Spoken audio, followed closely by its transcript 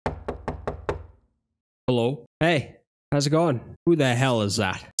Hello? Hey, how's it going? Who the hell is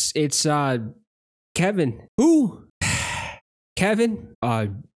that? It's Kevin. Who? Kevin?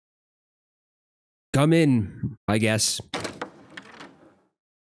 Come in, I guess.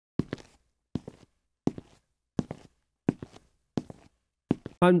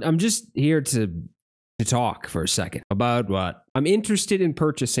 I'm just here to talk for a second. About what? I'm interested in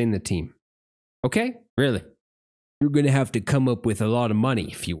purchasing the team. Okay? Really? You're gonna have to come up with a lot of money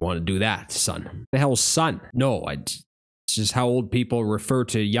if you want to do that, son. The hell's son? No, it's just how old people refer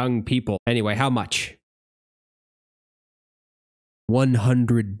to young people. Anyway, how much?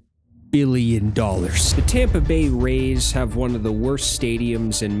 $100 billion. The Tampa Bay Rays have one of the worst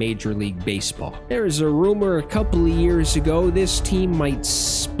stadiums in Major League Baseball. There is a rumor a couple of years ago this team might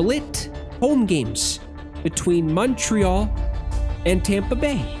split home games between Montreal and Tampa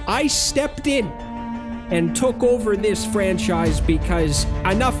Bay. I stepped in and took over this franchise because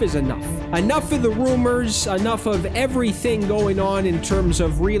enough is enough. Enough of the rumors, enough of everything going on in terms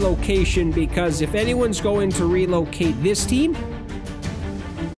of relocation, because if anyone's going to relocate this team,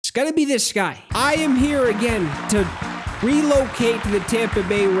 it's gonna be this guy. I am here again to relocate the Tampa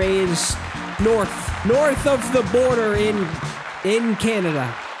Bay Rays north of the border in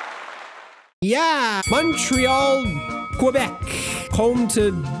Canada. Yeah, Montreal, Quebec, home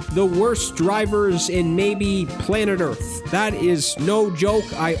to the worst drivers in maybe planet Earth. That is no joke.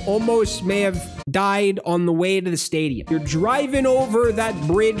 I almost may have died on the way to the stadium. You're driving over that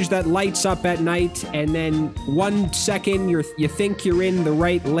bridge that lights up at night, and then 1 second you think you're in the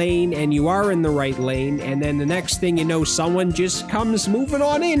right lane, and you are in the right lane, and then the next thing you know, someone just comes moving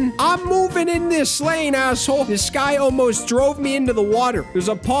on in. I'm moving in this lane, asshole. This guy almost drove me into the water. There's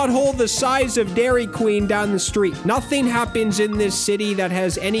a pothole the size of Dairy Queen down the street. Nothing happens in this city that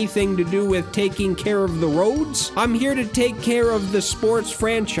has anything to do with taking care of the roads. I'm here to take care of the sports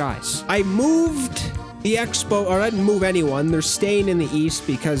franchise. I moved the Expo, or I didn't move anyone. They're staying in the East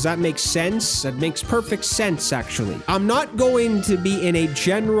because that makes sense. That makes perfect sense, actually. I'm not going to be in a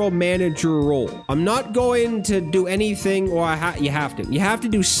general manager role. I'm not going to do anything, or you have to. You have to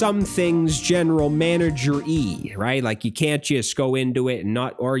do some things general manager-y, right? Like you can't just go into it and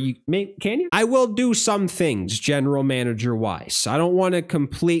not, or you may, can you? I will do some things general manager-wise. I don't want to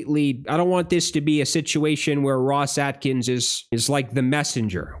completely, I don't want this to be a situation where Ross Atkins is like the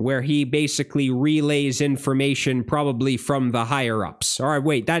messenger, where he basically relays information probably from the higher ups. All right,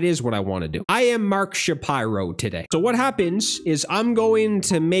 wait, that is what I want to do. I am Mark Shapiro today. So what happens is I'm going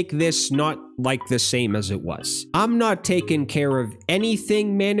to make this not like the same as it was. I'm not taking care of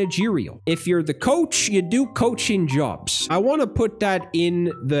anything managerial. If you're the coach, you do coaching jobs. I want to put that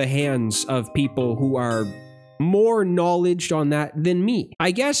in the hands of people who are more knowledge on that than me.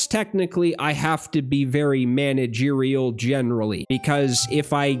 I guess technically I have to be very managerial generally, because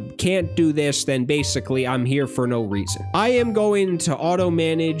if I can't do this, then basically I'm here for no reason. I am going to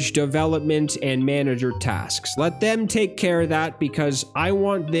auto-manage development and manager tasks. Let them take care of that, because I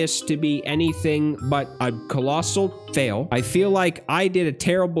want this to be anything but a colossal fail. I feel like I did a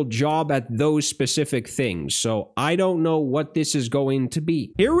terrible job at those specific things, so I don't know what this is going to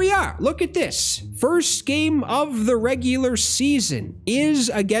be. Here we are. Look at this. First game of the regular season is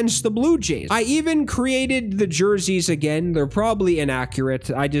against the Blue Jays. I even created the jerseys again. They're probably inaccurate.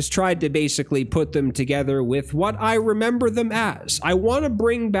 I just tried to basically put them together with what I remember them as. I want to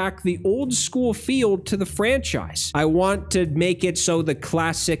bring back the old school feel to the franchise. I want to make it so the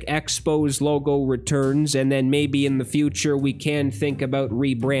classic Expos logo returns, and then maybe in the future we can think about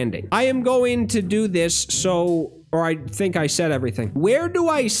rebranding. I am going to do this so, or I think I said everything. Where do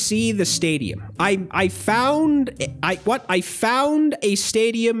I see the stadium? I found a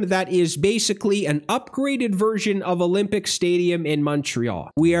stadium that is basically an upgraded version of Olympic Stadium in Montreal.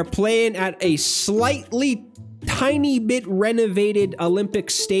 We are playing at a slightly tiny bit renovated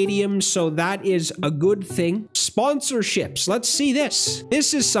Olympic Stadium, so that is a good thing. Sponsorships, let's see this.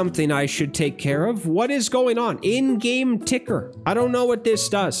 This is something I should take care of. What is going on? In-game ticker. I don't know what this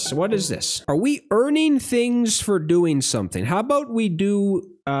does. What is this? Are we earning things for doing something? How about we do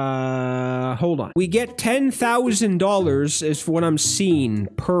hold on. We get $10,000 is what I'm seeing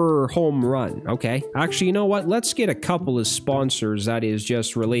per home run. Okay. Actually, you know what? Let's get a couple of sponsors that is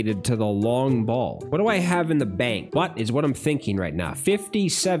just related to the long ball. What do I have in the bank? What is what I'm thinking right now?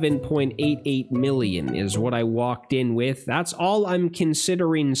 57.88 million is what I walked in with. That's all I'm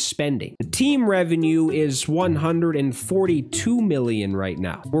considering spending. The team revenue is 142 million right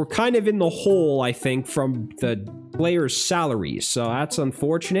now. We're kind of in the hole, I think, from the players' salaries. So that's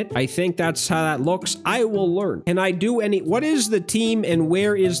unfortunate. I think that's how that looks. I will learn. Can I do any... What is the team and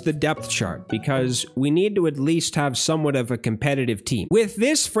where is the depth chart? Because we need to at least have somewhat of a competitive team. With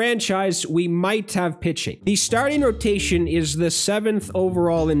this franchise, we might have pitching. The starting rotation is the 7th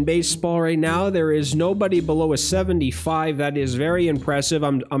overall in baseball right now. There is nobody below a 75. That is very impressive.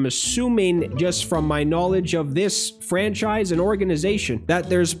 I'm assuming, just from my knowledge of this franchise and organization, that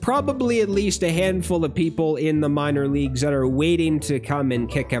there's probably at least a handful of people in the minor leagues that are waiting to come and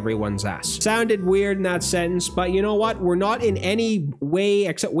kick everyone's ass. Sounded weird in that sentence, but you know what? We're not in any way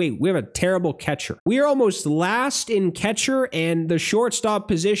except... Wait, we have a terrible catcher. We are almost last in catcher, and the shortstop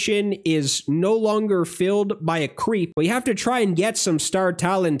position is no longer filled by a creep. We have to try and get some star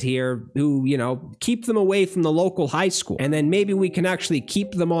talent here who, you know, keep them away from the local high school. And then maybe we can actually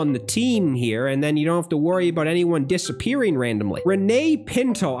keep them on the team here, and then you don't have to worry about anyone disappearing randomly. Rene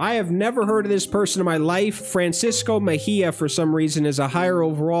Pinto. I have never heard of this person in my life. Francisco Mejia, for some reason, is a higher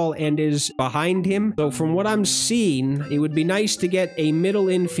overall and is behind him. So from what I'm seeing, it would be nice to get a middle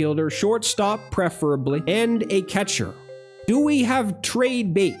infielder, shortstop preferably, and a catcher. Do we have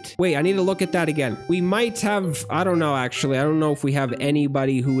trade bait? Wait, I need to look at that again. We might have, I don't know, actually. I don't know if we have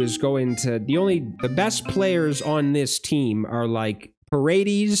anybody who is going to... The best players on this team are like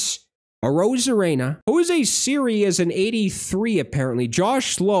Paredes, Arozarena, Jose Siri is an 83 apparently,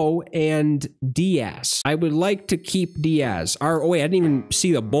 Josh Lowe, and Diaz. I would like to keep Diaz. Oh wait, I didn't even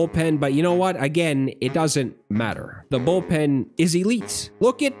see the bullpen, but you know what? Again, it doesn't matter. The bullpen is elite.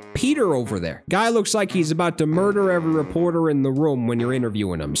 Look at Peter over there. Guy looks like he's about to murder every reporter in the room when you're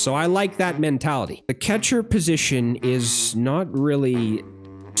interviewing him, so I like that mentality. The catcher position is not really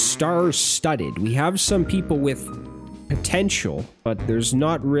star-studded. We have some people with potential, but there's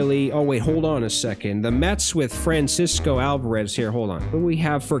not really... Oh, wait, hold on a second. The Mets with Francisco Alvarez here. Hold on. What do we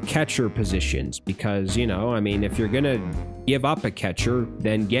have for catcher positions? Because, you know, I mean, if you're gonna give up a catcher,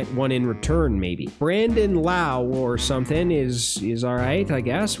 then get one in return, maybe. Brandon Lau or something is all right, I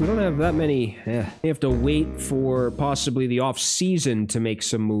guess. We don't have that many. We have to wait for possibly the off-season to make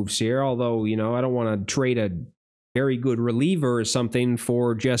some moves here, although, you know, I don't want to trade a very good reliever or something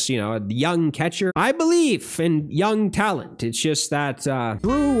for just, you know, a young catcher. I believe in young talent. It's just that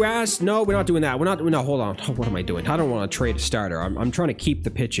Drew asked, no, we're not doing that. We're not, no, hold on. What am I doing? I don't want to trade a starter. I'm trying to keep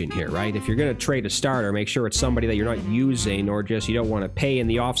the pitching here, right? If you're going to trade a starter, make sure it's somebody that you're not using or just you don't want to pay in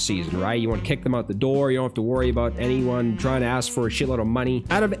the offseason, right? You want to kick them out the door. You don't have to worry about anyone trying to ask for a shitload of money.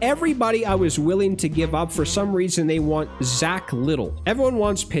 Out of everybody I was willing to give up, for some reason they want Zach Little. Everyone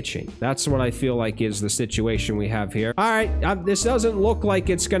wants pitching. That's what I feel like is the situation we have here. All right, this doesn't look like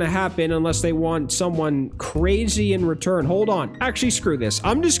it's gonna happen unless they want someone crazy in return. Hold on. Actually, screw this.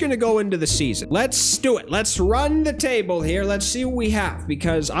 I'm just gonna go into the season. Let's do it. Let's run the table here. Let's see what we have,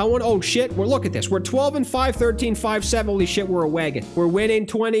 because I want... Oh, shit. Look at this. We're 12-5, 13-5, 7. Holy shit, we're a wagon. We're winning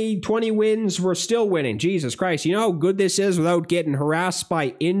 20 wins. We're still winning. Jesus Christ. You know how good this is without getting harassed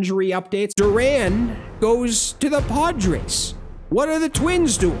by injury updates? Duran goes to the Padres. What are the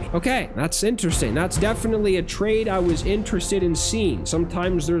Twins doing? Okay, that's interesting. That's definitely a trade I was interested in seeing.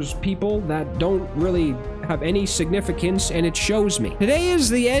 Sometimes there's people that don't really have any significance, and it shows me. Today is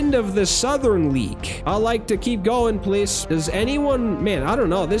the end of the Southern League. I'd like to keep going, please. Does anyone... Man, I don't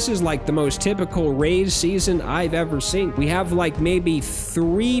know. This is like the most typical Rays season I've ever seen. We have like maybe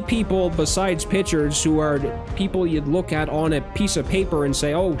 3 people besides pitchers who are people you'd look at on a piece of paper and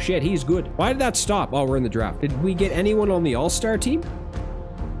say, oh shit, he's good. Why did that stop? Oh, we're in the draft. Did we get anyone on the All-Star team?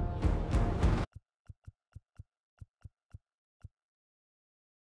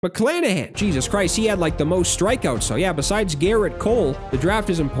 McClanahan. Jesus Christ, he had like the most strikeouts. So yeah, besides Garrett Cole, the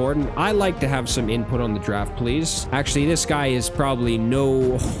draft is important. I like to have some input on the draft, please. Actually, this guy is probably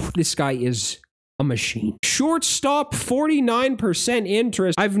this guy is a machine. Shortstop, 49%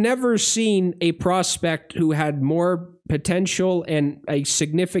 interest. I've never seen a prospect who had more potential and a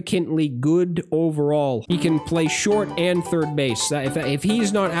significantly good overall. He can play short and third base. If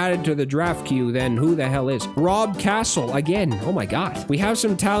he's not added to the draft queue, then who the hell is? Rob Castle, again. Oh my God. We have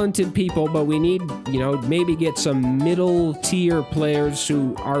some talented people, but we need, you know, maybe get some middle tier players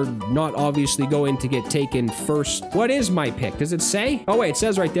who are not obviously going to get taken first. What is my pick? Does it say? Oh wait, it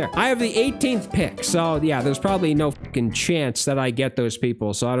says right there. I have the 18th pick. So yeah, there's probably no fucking chance that I get those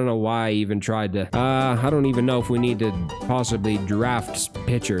people. So I don't know why I even tried to, I don't even know if we need to possibly draft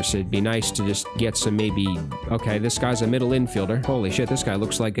pitchers. It'd be nice to just get some maybe... Okay, this guy's a middle infielder. Holy shit, this guy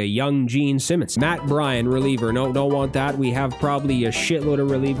looks like a young Gene Simmons. Matt Bryan, reliever. No, don't want that. We have probably a shitload of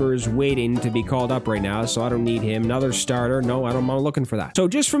relievers waiting to be called up right now, so I don't need him. Another starter. No, I'm not looking for that. So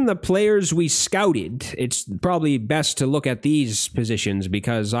just from the players we scouted, it's probably best to look at these positions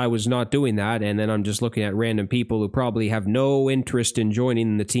because I was not doing that, and then I'm just looking at random people who probably have no interest in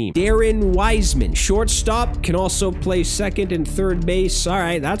joining the team. Darren Wiseman, shortstop, can also play second and third base. All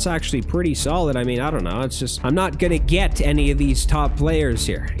right, that's actually pretty solid. I mean, I don't know. It's just, I'm not gonna get any of these top players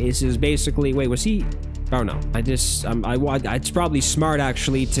here. This is basically, wait, was he? Oh no, it's probably smart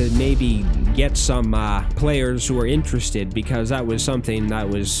actually to maybe get some players who are interested because that was something that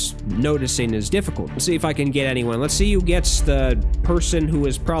was noticing is difficult. Let's see if I can get anyone. Let's see who gets the person who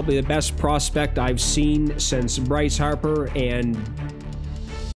is probably the best prospect I've seen since Bryce Harper and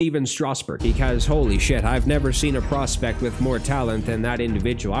Steven Strasburg, because holy shit, I've never seen a prospect with more talent than that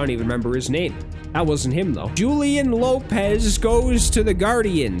individual. I don't even remember his name. That wasn't him though. Julian Lopez goes to the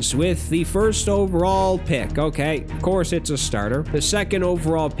Guardians with the first overall pick. Okay, of course it's a starter. The second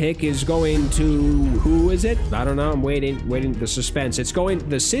overall pick is going to, who is it? I don't know, I'm waiting the suspense. It's going to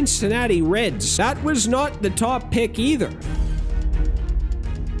the Cincinnati Reds. That was not the top pick either.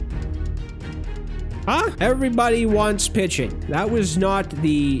 Huh? Everybody wants pitching. That was not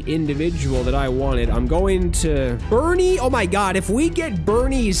the individual that I wanted. I'm going to Bernie. Oh my God. If we get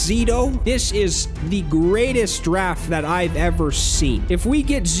Bernie Zito, this is the greatest draft that I've ever seen. If we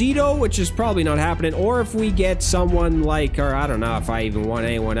get Zito, which is probably not happening, or if we get someone like, or I don't know if I even want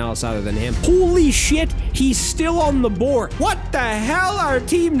anyone else other than him. Holy shit. He's still on the board. What the hell are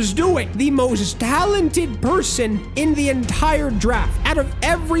teams doing? The most talented person in the entire draft. Out of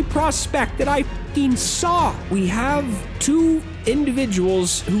every prospect that I saw, we have two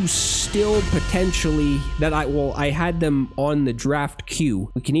individuals who still potentially that I had them on the draft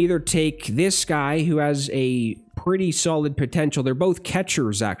queue. We can either take this guy who has a pretty solid potential. They're both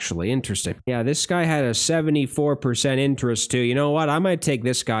catchers, actually. Interesting. Yeah, this guy had a 74% interest too. You know what? I might take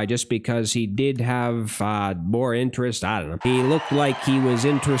this guy just because he did have more interest. I don't know. He looked like he was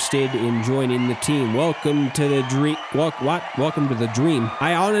interested in joining the team. Welcome to the dream. Welcome to the dream.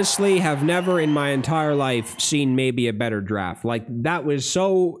 I honestly have never in my entire life seen maybe a better draft. Like, that was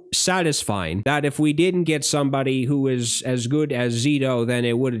so satisfying that if we didn't get somebody who was as good as Zito, then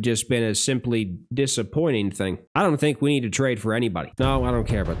it would have just been a simply disappointing thing. I don't think we need to trade for anybody. No, I don't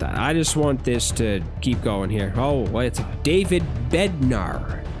care about that. I just want this to keep going here. Oh, it's David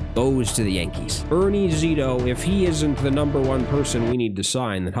Bednar goes to the Yankees. Bernie Zito, if he isn't the #1 person we need to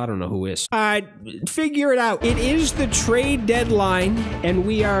sign, then I don't know who is. Figure it out. It is the trade deadline, and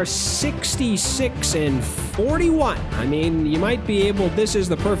we are 66 and 41. I mean, you might be able, this is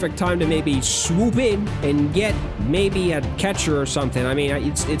the perfect time to maybe swoop in and get maybe a catcher or something. I mean,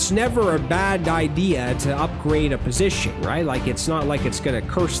 it's never a bad idea to upgrade a position, right? Like, it's not like it's going to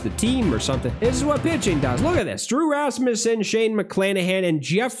curse the team or something. This is what pitching does. Look at this. Drew Rasmussen, Shane McClanahan, and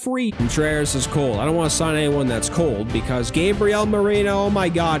Jeffrey Contreras is cold. I don't want to sign anyone that's cold because Gabriel Moreno, oh my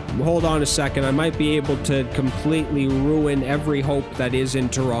God, hold on a second. I might be able to completely ruin every hope that is in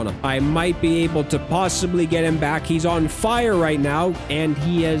Toronto. I might be able to possibly get him back. He's on fire right now, and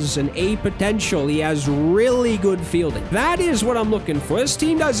he has an A potential. He has really good fielding. That is what I'm looking for. This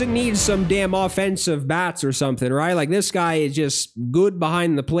team doesn't need some damn offensive bats or something, right? Like, this guy is just good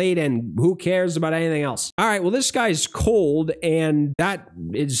behind the plate, and who cares about anything else? All right, well, this guy's cold, and that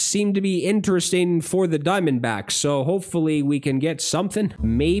seemed to be interesting for the Diamondbacks, so hopefully we can get something.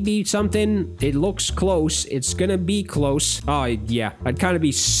 Maybe something. It looks close. It's gonna be close. Oh, yeah. I'd kind of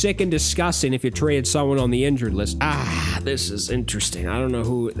be sick and disgusting if you traded someone on the injured list. This is interesting. I don't know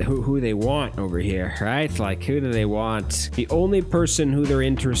who they want over here, right? Like, who do they want? The only person who they're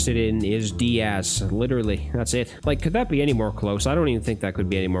interested in is Diaz. Literally, that's it. Like, could that be any more close? I don't even think that could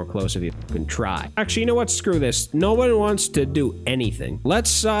be any more close if you can try. Actually, you know what? Screw this. No one wants to do anything.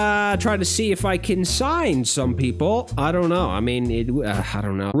 Let's try to see if I can sign some people. I don't know. I mean, I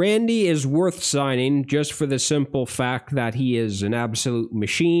don't know. Randy is worth signing just for the simple fact that he is an absolute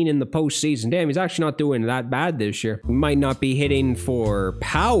machine in the postseason. Damn, he's actually not doing that bad this year. He might not be hitting for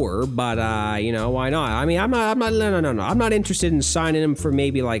power, but you know, why not? I mean, I'm not interested in signing him for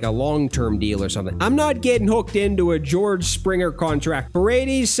maybe like a long-term deal or something. I'm not getting hooked into a George Springer contract.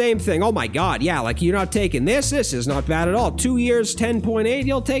 Paredes, same thing. Oh my God, yeah, like, you're not taking this. This is not bad at all. 2 years, 10.8.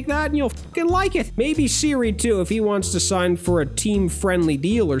 you'll take that and you'll fucking like it. Maybe Siri too, if he wants to sign for a team-friendly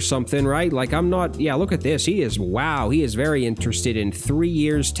deal or something, right? Like, I'm not, yeah, look at this. He is, wow, he is very interested in 3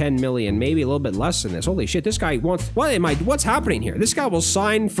 years, 10 million, maybe a little bit less than this. Holy shit, this guy wants, what's happening here? This guy will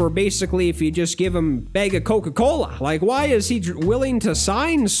sign for basically if you just give him a bag of Coca-Cola. Like, why is he willing to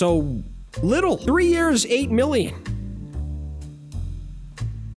sign so little? 3 years, 8 million.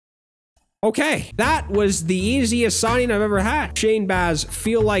 Okay, that was the easiest signing I've ever had. Shane Baz,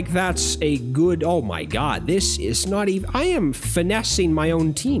 feel like that's a good, oh my god, this is not even, I am finessing my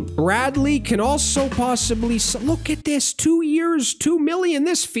own team. Bradley can also possibly, look at this, 2 years, 2 million,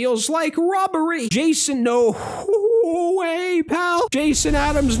 this feels like robbery. Jason, no way, pal. Jason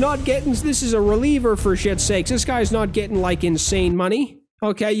Adams not getting, this is a reliever for shit's sakes. This guy's not getting like insane money.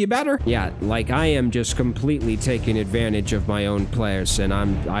 Okay, you better. Yeah, like I am just completely taking advantage of my own players, and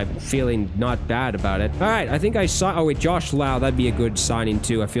I'm feeling not bad about it. All right, I think I saw. Oh wait, Josh Lau, that'd be a good signing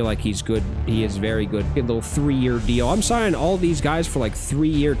too. I feel like he's good. He is very good. Good little 3-year deal. I'm signing all these guys for like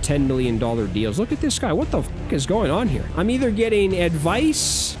 3-year, $10 million deals. Look at this guy. What the fuck is going on here? I'm either getting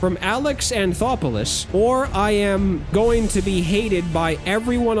advice from Alex Anthopoulos, or I am going to be hated by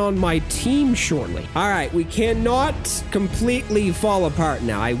everyone on my team shortly. All right, we cannot completely fall apart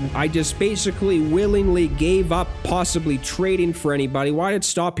now. I just basically willingly gave up possibly trading for anybody. Why did it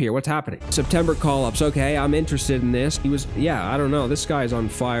stop here? What's happening? September call-ups. Okay, I'm interested in this. He was, yeah, I don't know. This guy's on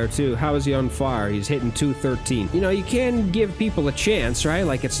fire too. How is he on fire? He's hitting 213. You know, you can give people a chance, right?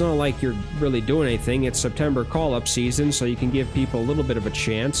 Like, it's not like you're really doing anything. It's September call-up season, so you can give people a little bit of a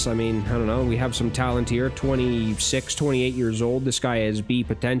chance. I mean, I don't know. We have some talent here. 26, 28 years old. This guy has B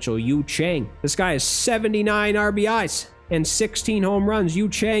potential. Yu Chang. This guy has 79 RBIs. And 16 home runs. Yu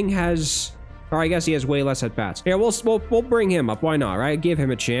Chang has, or I guess he has way less at bats. Here, we'll bring him up. Why not, right? Give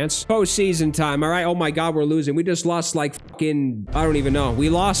him a chance. Postseason time, all right? Oh my god, we're losing. We just lost like fucking, I don't even know. We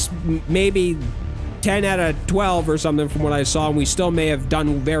lost maybe 10 out of 12 or something from what I saw, and we still may have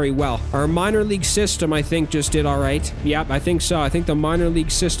done very well. Our minor league system, I think, just did all right. Yep, I think so. I think the minor league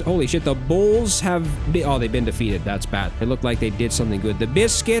system, holy shit, the Bulls have been, oh, they've been defeated. That's bad. It looked like they did something good. The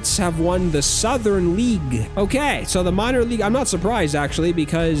Biscuits have won the Southern League. Okay, so the minor league, I'm not surprised actually,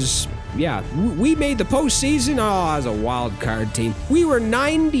 because yeah, we made the postseason. Oh, as a wild card team. We were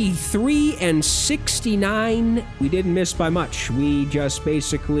 93 and 69. We didn't miss by much. We just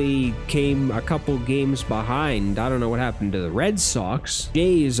basically came a couple games behind. I don't know what happened to the Red Sox.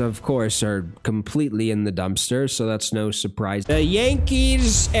 Jays, of course, are completely in the dumpster, so that's no surprise. The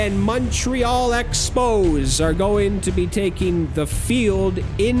Yankees and Montreal Expos are going to be taking the field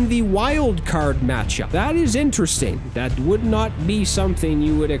in the wild card matchup. That is interesting. That would not be something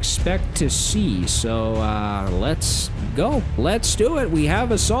you would expect to see, so let's go. Let's do it. We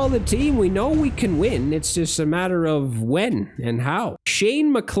have a solid team. We know we can win. It's just a matter of when and how.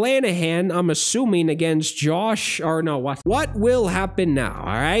 Shane McClanahan, I'm assuming, against Josh, or no, what will happen now?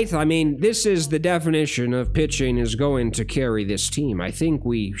 All right, I mean, this is the definition of pitching is going to carry this team. I think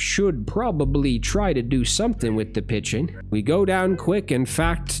we should probably try to do something with the pitching. We go down quick. In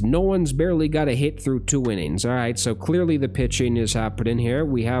fact, no one's barely got a hit through 2 innings. All right, so clearly the pitching is happening here.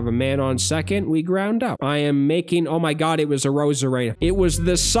 We have a man on second. We ground up. I am making, oh my god, it was a Rosarena. It was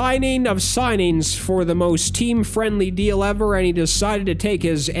the signing of signings for the most team-friendly deal ever, and he decided to take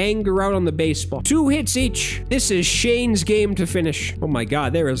his anger out on the baseball. 2 hits each. This is Shane's game to finish. Oh my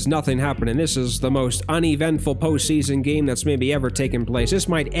god, there is nothing happening. This is the most uneventful postseason game that's maybe ever taken place. This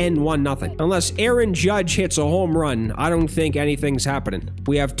might end 1-0. Unless Aaron Judge hits a home run, I don't think anything's happening.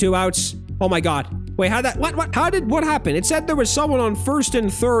 We have 2 outs. Oh my god. Wait, how that, what happened? It said there was someone on first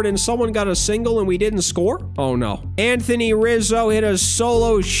and third and someone got a single and we didn't score? Oh no. Anthony Rizzo hit a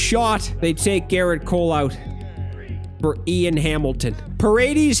solo shot. They take Garrett Cole out for Ian Hamilton.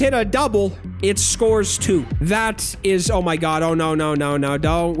 Paredes hit a double. It scores 2. That is, oh my god, oh no, no, no, no,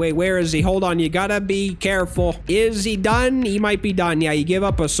 don't, wait, where is he? Hold on, you gotta be careful. Is he done? He might be done. Yeah, you give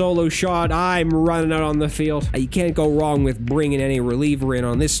up a solo shot, I'm running out on the field. You can't go wrong with bringing any reliever in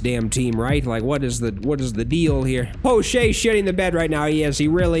on this damn team, right? Like, what is the deal here? Poche shitting the bed right now. He is, he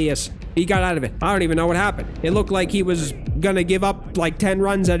really is. He got out of it. I don't even know what happened. It looked like he was gonna give up like 10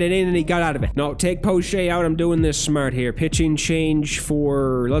 runs at an inning and he got out of it. No, take Poche out. I'm doing this smart here. Pitching change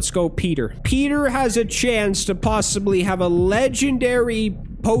for, let's go Peter. Peter has a chance to possibly have a legendary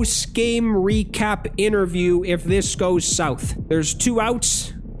post-game recap interview if this goes south. There's 2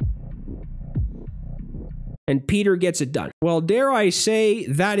 outs. And Peter gets it done. Well, dare I say,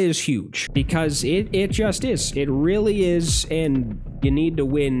 that is huge. Because it just is. It really is, and You need to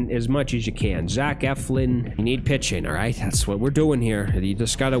win as much as you can. Zach Eflin, you need pitching, all right? That's what we're doing here. You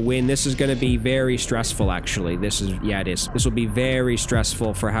just got to win. This is going to be very stressful, actually. Yeah, it is. This will be very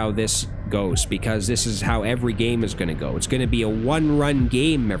stressful for how this goes, because this is how every game is going to go. It's going to be a one-run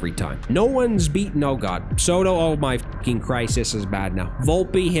game every time. No one's beaten. Oh, God. Soto, oh, my fucking Christ, this is bad now.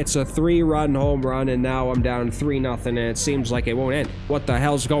 Volpe hits a 3-run home run, and now I'm down 3-0, and it seems like it won't end. What the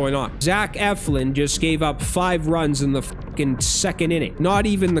hell's going on? Zach Eflin just gave up 5 runs in the fucking second inning. Not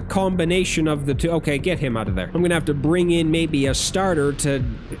even the combination of the two. Okay, get him out of there. I'm going to have to bring in maybe a starter to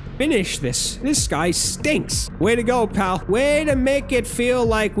finish this. This guy stinks. Way to go, pal. Way to make it feel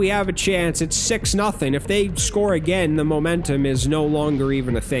like we have a chance. It's 6-0. If they score again, the momentum is no longer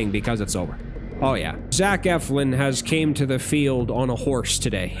even a thing because it's over. Oh, yeah. Zach Eflin has came to the field on a horse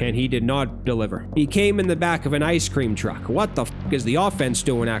today, and he did not deliver. He came in the back of an ice cream truck. What the f*** is the offense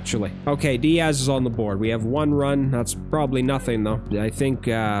doing, actually? Okay, Diaz is on the board. We have 1 run. That's probably nothing, though. I think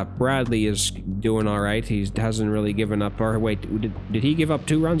Bradley is doing all right. He hasn't really given up. Or wait, did he give up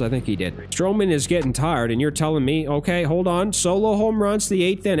 2 runs? I think he did. Stroman is getting tired, and you're telling me, okay, hold on. Solo home runs the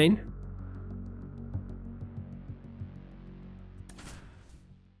 8th inning.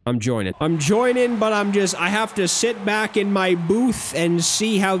 I'm joining, but I have to sit back in my booth and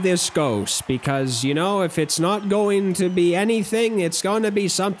see how this goes. Because, you know, if it's not going to be anything, it's going to be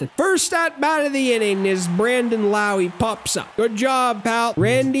something. First at bat of the inning is Brandon Lau. He pops up. Good job, pal.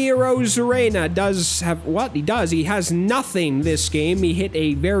 Randy Arozarena does have, what? He does. He has nothing this game. He hit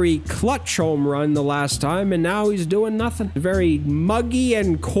a very clutch home run the last time, and now he's doing nothing. A very muggy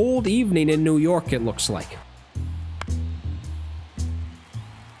and cold evening in New York, it looks like.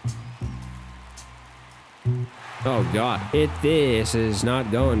 Oh, God. This is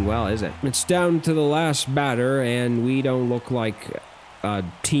not going well, is it? It's down to the last batter, and we don't look like a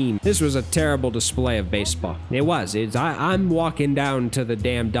team. This was a terrible display of baseball. It was. I'm walking down to the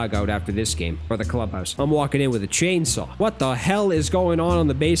damn dugout after this game, or the clubhouse. I'm walking in with a chainsaw. What the hell is going on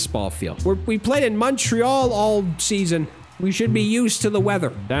the baseball field? We played in Montreal all season. We should be used to the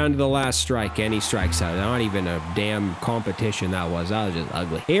weather. Down to the last strike, and he strikes out. Not even a damn competition that was. That was just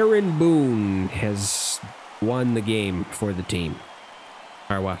ugly. Aaron Boone has won the game for the team.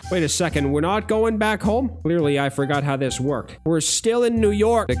 Or what? Wait a second, we're not going back home? Clearly, I forgot how this worked. We're still in New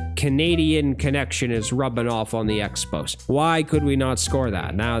York. The Canadian connection is rubbing off on the Expos. Why could we not score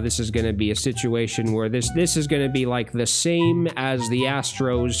that? Now, this is going to be a situation where this is going to be like the same as the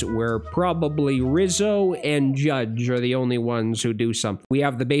Astros, where probably Rizzo and Judge are the only ones who do something. We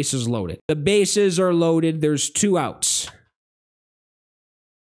have the bases loaded. The bases are loaded. There's 2 outs.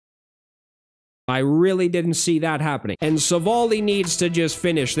 I really didn't see that happening. And Savali needs to just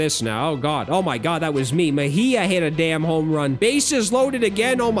finish this now. Oh, God. Oh, my God, that was me. Mejia hit a damn home run. Bases loaded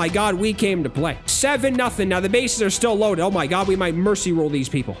again. Oh, my God, we came to play. 7-0. Now, the bases are still loaded. Oh, my God, we might mercy roll these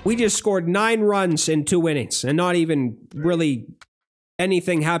people. We just scored 9 runs in 2 innings, and not even really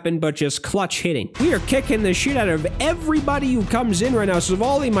anything happened but just clutch hitting. We are kicking the shit out of everybody who comes in right now.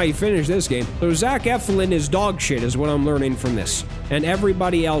 Savali might finish this game. So Zach Eflin is dog shit is what I'm learning from this. And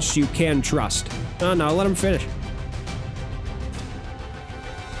everybody else you can trust. No, let him finish.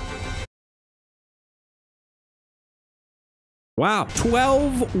 Wow,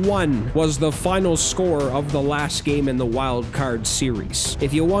 12-1 was the final score of the last game in the wild card series.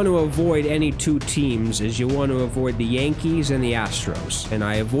 If you want to avoid any 2 teams, you want to avoid the Yankees and the Astros. And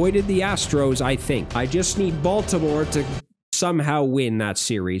I avoided the Astros, I think. I just need Baltimore to somehow win that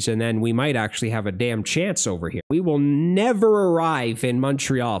series, and then we might actually have a damn chance over here. We will never arrive in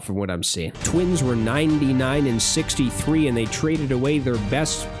Montreal from what I'm seeing. Twins were 99-63, and they traded away their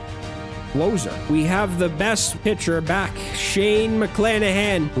best closer. We have the best pitcher back, Shane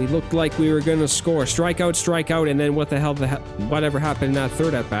McClanahan. We looked like we were going to score. Strikeout, and then what the hell, whatever happened in that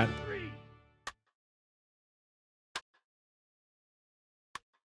 3rd at-bat.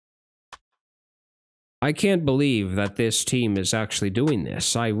 I can't believe that this team is actually doing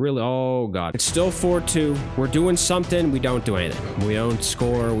this. I really, oh God. It's still 4-2. We're doing something. We don't do anything. We don't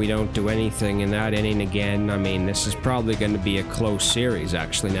score. We don't do anything in that inning again. I mean, this is probably going to be a close series,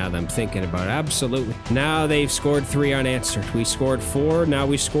 actually, now that I'm thinking about it. Absolutely. Now they've scored 3 unanswered. We scored 4. Now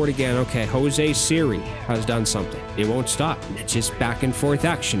we scored again. Okay, Jose Siri has done something. It won't stop. It's just back and forth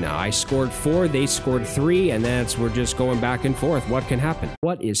action now. I scored 4. They scored 3. And we're just going back and forth. What can happen?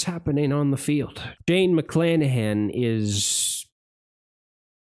 What is happening on the field? Shane McClanahan is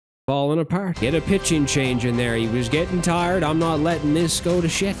falling apart. Get a pitching change in there. He was getting tired. I'm not letting this go to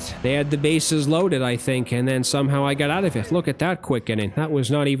shit. They had the bases loaded, I think, and then somehow I got out of it. Look at that quick inning. That was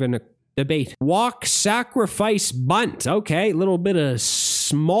not even a debate. Walk, sacrifice, bunt. Okay, little bit of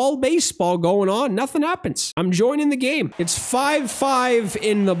small baseball going on. Nothing happens. I'm joining the game. It's 5-5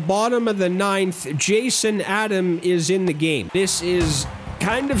 in the bottom of the ninth. Jason Adam is in the game. This is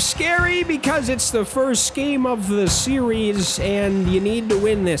kind of scary because it's the first game of the series and you need to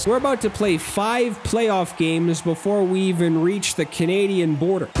win this. We're about to play 5 playoff games before we even reach the Canadian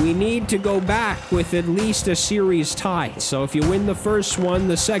border. We need to go back with at least a series tie. So if you win the first one,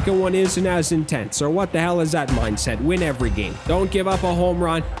 the second one isn't as intense. Or what the hell is that mindset? Win every game. Don't give up a home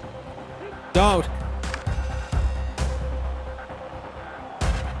run. Don't.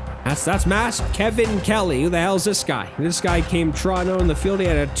 That's mask. Kevin Kelly. Who the hell's this guy? This guy came trotting on the field. He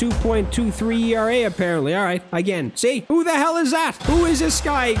had a 2.23 ERA apparently. All right, again. See? Who the hell is that? Who is this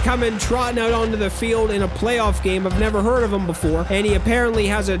guy coming trotting out onto the field in a playoff game? I've never heard of him before. And he apparently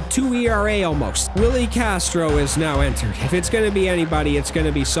has a 2 ERA almost. Willie Castro is now entered. If it's going to be anybody, it's going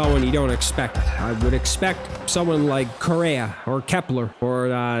to be someone you don't expect. I would expect someone like Correa or Kepler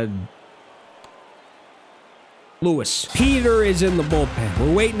or Lewis. Peter is in the bullpen.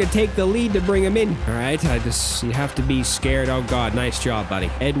 We're waiting to take the lead to bring him in. All right, you have to be scared. Oh God, nice job,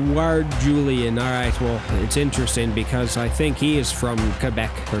 buddy. Edouard Julien. All right, well, it's interesting because I think he is from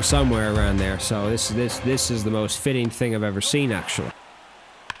Quebec or somewhere around there. So this is the most fitting thing I've ever seen, actually.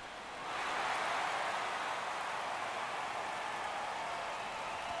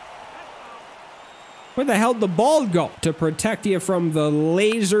 Where the hell did the ball go? To protect you from the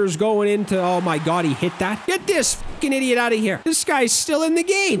lasers going into... Oh my God, he hit that. Get this fucking idiot out of here. This guy's still in the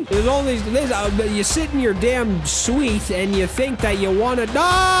game. There's only... you sit in your damn suite and you think that you want to...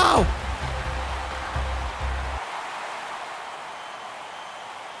 No!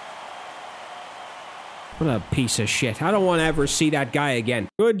 What a piece of shit. I don't want to ever see that guy again.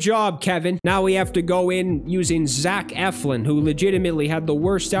 Good job, Kevin. Now we have to go in using Zach Eflin, who legitimately had the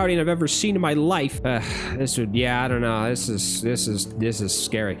worst outing I've ever seen in my life. Yeah, I don't know. This is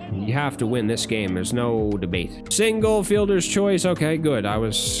scary. You have to win this game. There's no debate. Single, fielder's choice. Okay, good. I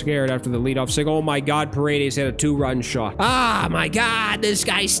was scared after the leadoff single. Oh my God, Paredes hit a 2-run shot. Ah, my God, this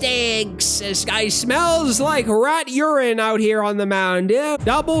guy stinks. This guy smells like rat urine out here on the mound. Yeah.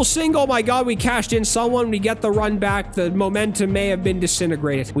 Double single. My God, we cashed in someone. We get the run back. The momentum may have been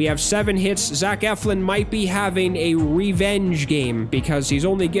disintegrated. We have 7 hits. Zach Eflin might be having a revenge game because he's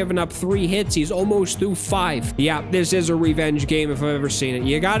only given up 3 hits. He's almost through 5. Yeah, this is a revenge game if I've ever seen it.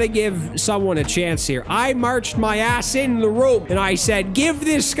 You gotta give someone a chance here. I marched my ass in the room and I said, give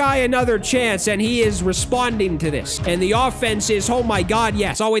this guy another chance, and he is responding to this. And the offense is, oh my God,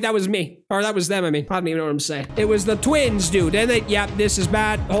 yes. Oh wait, that was me. Or that was them, I mean. I don't even know what I'm saying. It was the Twins, dude. And they, yeah, this is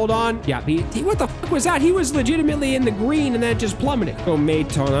bad. Hold on. Yeah, what the fuck was that? He was legitimately in the green and then it just plummeted. Oh,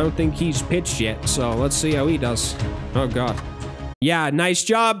 Mayton, I don't think he's pitched yet. So let's see how he does. Oh, God. Yeah, nice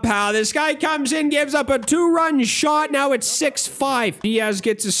job, pal. This guy comes in, gives up a 2-run shot. Now it's 6-5. Diaz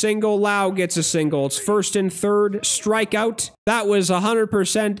gets a single. Lau gets a single. It's 1st and 3rd. Strikeout. That was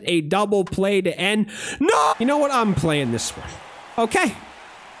 100% a double play to end. No! You know what? I'm playing this one. Okay.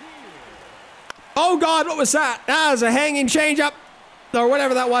 Oh God, what was that? That was a hanging changeup. Or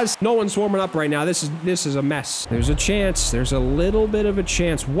whatever that was. No one's warming up right now. This is a mess. There's a chance. There's a little bit of a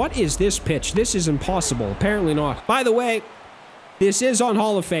chance. What is this pitch? This is impossible. Apparently not. By the way, this is on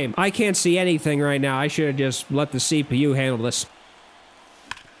Hall of Fame. I can't see anything right now. I should have just let the CPU handle this.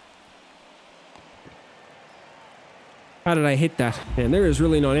 How did I hit that? And there is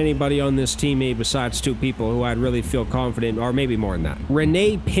really not anybody on this team A besides 2 people who I'd really feel confident, or maybe more than that.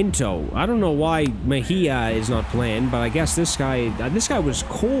 Rene Pinto. I don't know why Mejia is not playing, but I guess this guy was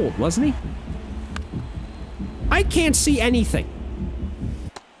cold, wasn't he? I can't see anything.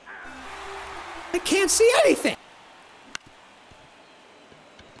 I can't see anything.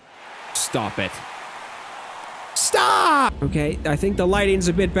 Stop it. Stop! Okay, I think the lighting's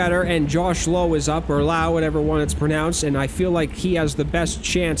a bit better, and Josh Lowe is up, or Lau, whatever one it's pronounced, and I feel like he has the best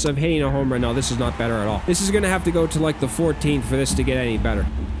chance of hitting a home run. No, this is not better at all. This is gonna have to go to like the 14th for this to get any better.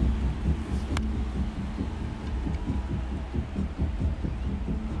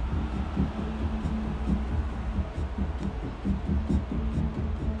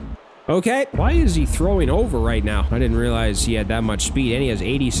 Okay, why is he throwing over right now? I didn't realize he had that much speed, and he has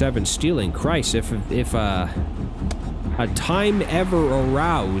 87 stealing. Christ, if a time ever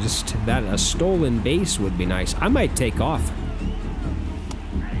aroused that a stolen base would be nice, I might take off.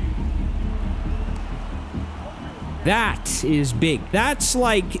 That is big. That's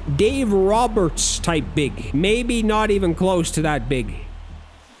like Dave Roberts type big. Maybe not even close to that big.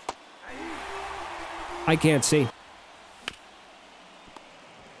 I can't see.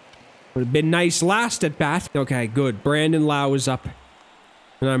 Would have been nice last at bat. Okay, good. Brandon Lau is up.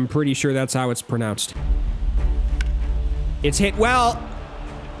 And I'm pretty sure that's how it's pronounced. It's hit well.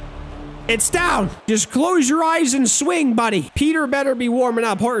 It's down. Just close your eyes and swing, buddy. Peter better be warming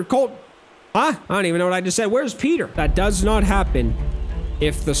up. Colt. Huh? I don't even know what I just said. Where's Peter? That does not happen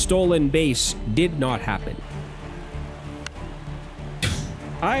if the stolen base did not happen.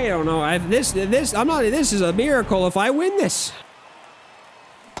 I don't know. This is a miracle if I win this.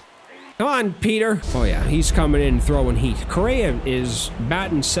 Come on, Peter. Oh yeah, he's coming in throwing heat. Correa is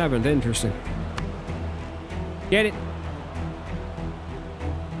batting 7th. Interesting. Get it.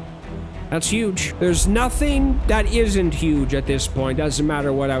 That's huge. There's nothing that isn't huge at this point. Doesn't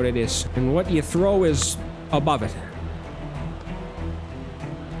matter what out it is. And what you throw is above it.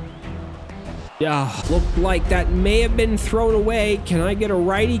 Yeah, looked like that may have been thrown away. Can I get a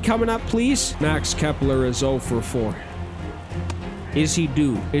righty coming up, please? Max Kepler is 0 for 4. Is he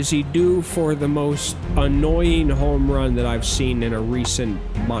due? Is he due for the most annoying home run that I've seen in a recent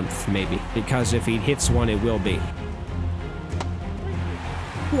month, maybe? Because if he hits one, it will be.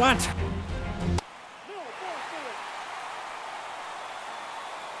 What?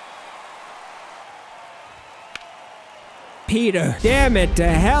 Peter. Damn it to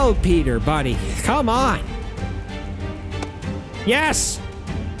hell, Peter, buddy. Come on. Yes!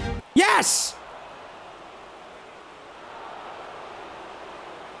 Yes!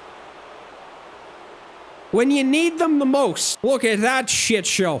 When you need them the most. Look at that shit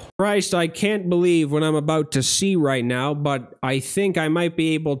show. Christ, I can't believe what I'm about to see right now, but I think I might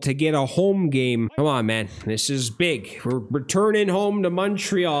be able to get a home game. Come on, man. This is big. We're returning home to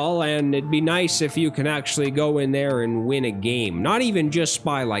Montreal, and it'd be nice if you can actually go in there and win a game. Not even just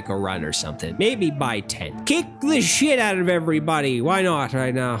by like a run or something. Maybe by 10. Kick the shit out of everybody. Why not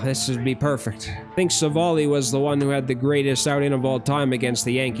right now? This would be perfect. I think Savali was the one who had the greatest outing of all time against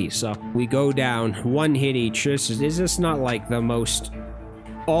the Yankees, so we go down. 1 hit each. Is this not like the most...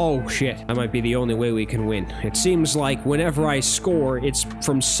 Oh, shit. That might be the only way we can win. It seems like whenever I score, it's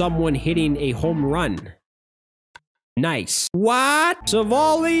from someone hitting a home run. Nice. What?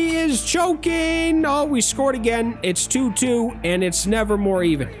 Savali is choking. Oh, we scored again. It's 2-2, and it's never more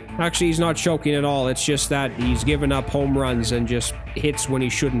even. Actually, he's not choking at all. It's just that he's giving up home runs and just hits when he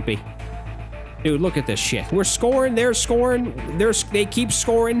shouldn't be. Dude, look at this shit. We're scoring, they're scoring, they keep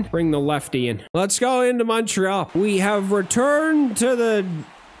scoring. Bring the lefty in. Let's go into Montreal. We have returned to the...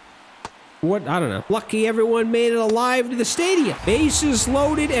 What? I don't know. Lucky everyone made it alive to the stadium. Bases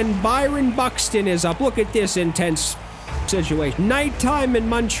loaded and Byron Buxton is up. Look at this intense situation. Nighttime in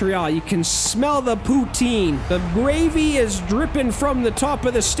Montreal. You can smell the poutine. The gravy is dripping from the top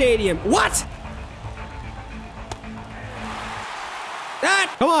of the stadium. What?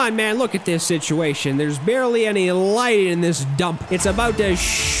 Come on, man, look at this situation. There's barely any light in this dump. It's about to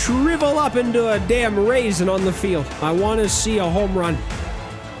shrivel up into a damn raisin on the field. I want to see a home run.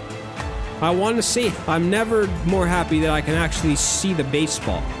 I want to see it. I'm never more happy that I can actually see the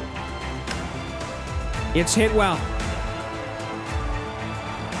baseball. It's hit well.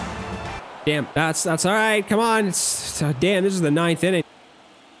 Damn, that's all right. Come on. Damn, this is the 9th inning.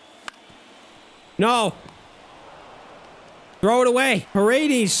 No. Throw it away.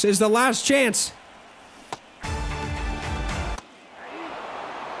 Paredes is the last chance.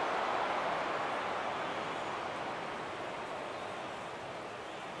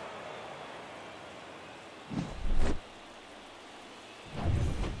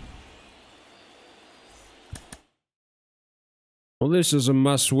 Well, this is a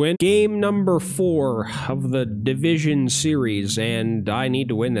must-win. Game number 4 of the division series, and I need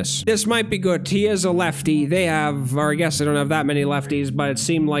to win this. This might be good. He is a lefty. They have, or I guess they don't have that many lefties, but it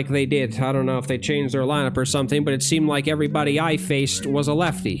seemed like they did. I don't know if they changed their lineup or something, but it seemed like everybody I faced was a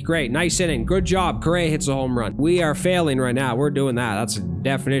lefty. Great. Nice inning. Good job. Correa hits a home run. We are failing right now. We're doing that. That's a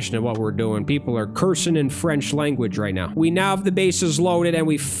definition of what we're doing. People are cursing in French language right now. We now have the bases loaded, and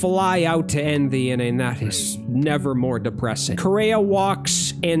we fly out to end the inning. That is never more depressing. Correa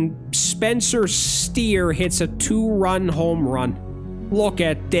walks and Spencer Steer hits a 2-run home run. Look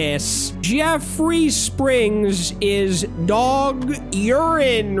at this. Jeffrey Springs is dog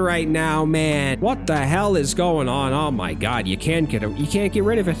urine right now, man. What the hell is going on? Oh my god, you can't get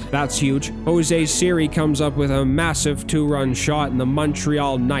rid of it. That's huge. Jose Siri comes up with a massive 2-run shot in the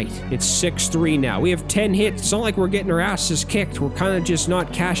Montreal night. It's 6-3 now. We have 10 hits. It's not like we're getting our asses kicked. We're kind of just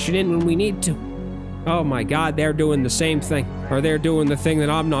not cashing in when we need to. Oh my god, they're doing the same thing. Or they're doing the thing that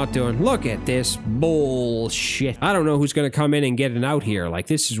I'm not doing. Look at this bullshit. I don't know who's gonna come in and get an out here. Like,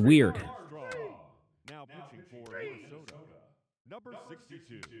 this is weird. Now pitching for Minnesota, number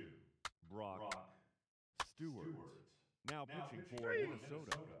 62, Brock Stewart. Now pitching for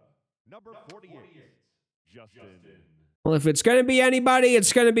Minnesota, number 48, Justin Well, if it's gonna be anybody,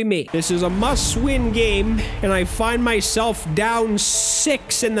 it's gonna be me. This is a must-win game, and I find myself down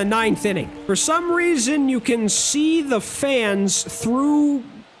 6 in the 9th inning. For some reason, you can see the fans through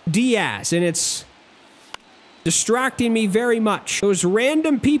Diaz, and it's distracting me very much. Those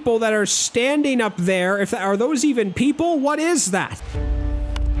random people that are standing up there, are those even people? What is that?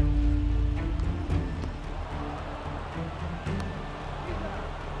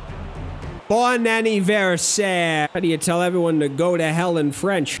 Bon anniversaire. How do you tell everyone to go to hell in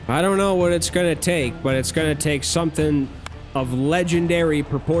French? I don't know what it's gonna take, but it's gonna take something of legendary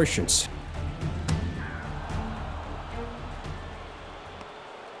proportions.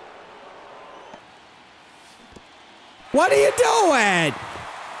 What are you doing?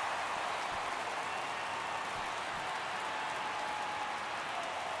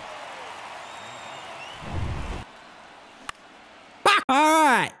 All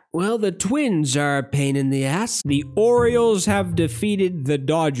right. Well, the Twins are a pain in the ass. The Orioles have defeated the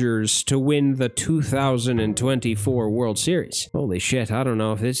Dodgers to win the 2024 World Series. Holy shit, I don't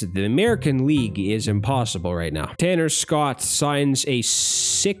know if this is... The American League is impossible right now. Tanner Scott signs a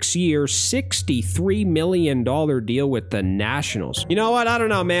 6-year, $63 million deal with the Nationals. You know what? I don't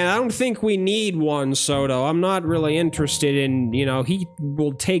know, man. I don't think we need Juan Soto. I'm not really interested in, you know, he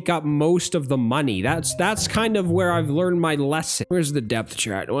will take up most of the money. That's kind of where I've learned my lesson. Where's the depth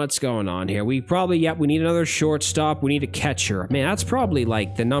chart? What's going on here? We probably, we need another shortstop. We need a catcher. Man, that's probably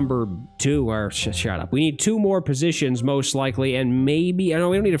like the number 2, or shut up. We need 2 more positions most likely, and maybe, I know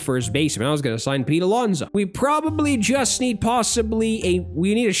we don't need a first baseman. I was going to sign Pete Alonso. We probably just need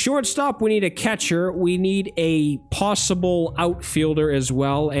we need a shortstop. We need a catcher. We need a possible outfielder as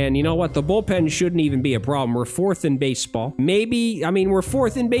well. And you know what? The bullpen shouldn't even be a problem. We're 4th in baseball. Maybe, I mean, we're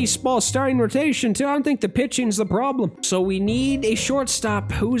 4th in baseball starting rotation too. I don't think the pitching's the problem. So we need a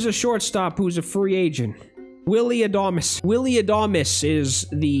shortstop. Who's a shortstop? Who's a free agent? Willy Adames. Willy Adames is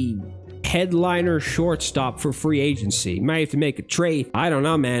the headliner shortstop for free agency. Might have to make a trade. I don't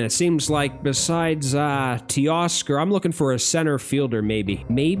know, man. It seems like besides Teoscar, I'm looking for a center fielder maybe.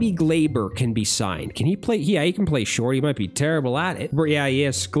 Maybe Glaber can be signed. Can he play? Yeah, he can play short. He might be terrible at it. But yeah,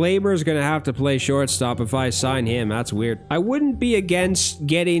 yes. Glaber's gonna have to play shortstop if I sign him. That's weird. I wouldn't be against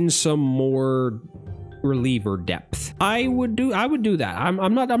getting some more reliever depth. I would do that.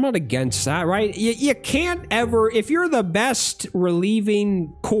 I'm not against that, right? You can't ever, if you're the best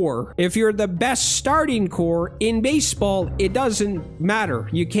relieving core, if you're the best starting core in baseball, it doesn't matter.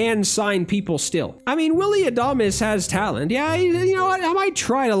 You can sign people still. I mean, Willy Adames has talent. Yeah, you know what? I might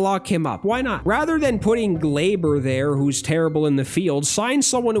try to lock him up. Why not? Rather than putting Glaber there, who's terrible in the field, sign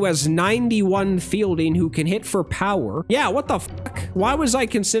someone who has 91 fielding, who can hit for power. Yeah, what the fuck? Why was I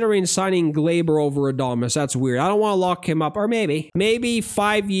considering signing Glaber over Adames? That's weird. I don't want to lock him up. Or maybe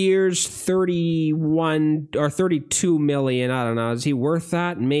 5 years, 31 or 32 million. I don't know. Is he worth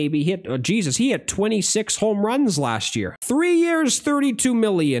that? Maybe. He hit 26 home runs last year. 3 years, 32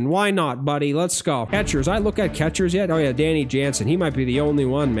 million. Why not, buddy? Let's go. Catchers. I look at catchers yet? Oh yeah, Danny Jansen. He might be the only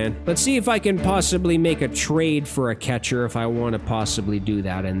one, man. Let's see if I can possibly make a trade for a catcher if I want to possibly do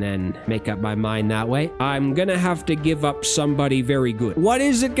that and then make up my mind that way. I'm gonna have to give up somebody very good. What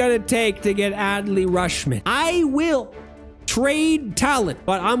is it gonna take to get Adley Rushman? I will trade talent,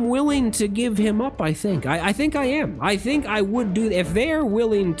 but I'm willing to give him up, I think. I think I am. I think I would do, if they're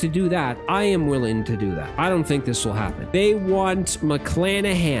willing to do that, I am willing to do that. I don't think this will happen. They want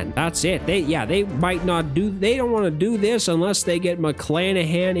McClanahan. That's it. They might not do, they don't want to do this unless they get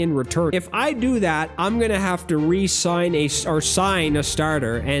McClanahan in return. If I do that, I'm going to have to re-sign sign a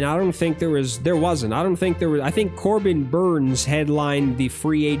starter, and I don't think I think Corbin Burns headlined the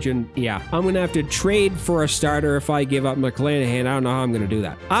free agent. Yeah, I'm going to have to trade for a starter if I give up McClanahan. I don't know how I'm going to do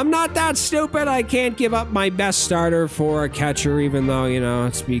that. I'm not that stupid. I can't give up my best starter for a catcher, even though, you know,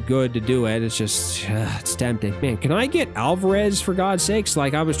 it's be good to do it. It's just, it's tempting. Man, can I get Alvarez, for God's sakes?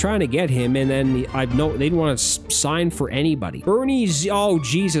 Like, I was trying to get him, and then they didn't want to sign for anybody. Bernie's, oh,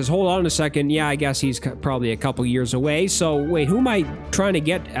 Jesus, hold on a second. Yeah, I guess he's probably a couple years away. So, wait, who am I trying to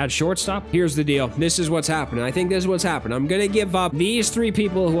get at shortstop? Here's the deal. This is what's happening. I think this is what's happening. I'm going to give up these 3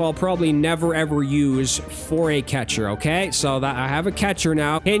 people who I'll probably never, ever use for a catcher, okay? So that I have a catcher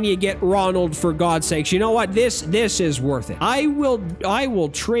now. Can you get Ronald, for God's sakes? You know what? This is worth it. I will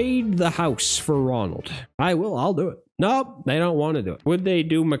trade the house for Ronald. I'll do it. Nope, they don't want to do it. Would they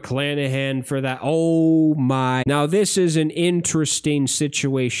do McClanahan for that? Oh my. Now this is an interesting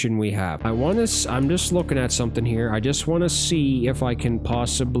situation we have. I'm just looking at something here. I just want to see if I can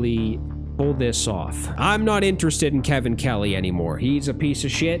possibly pull this off. I'm not interested in Kevin Kelly anymore. He's a piece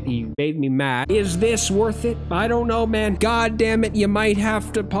of shit. He made me mad. Is this worth it? I don't know, man. God damn it. You might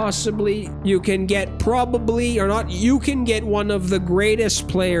have to possibly, you can get probably, or not, you can get one of the greatest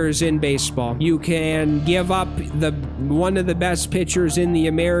players in baseball. You can give up one of the best pitchers in the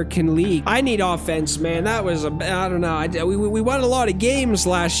American League. I need offense, man. That was I don't know. We won a lot of games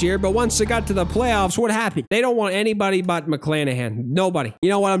last year, but once it got to the playoffs, what happened? They don't want anybody but McClanahan. Nobody. You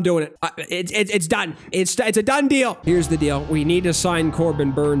know what? I'm doing it. It's done. It's a done deal. Here's the deal. We need to sign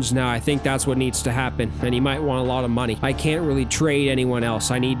Corbin Burns now. I think that's what needs to happen, and he might want a lot of money. I can't really trade anyone else.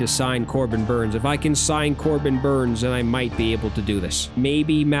 I need to sign Corbin Burns. If I can sign Corbin Burns, then I might be able to do this.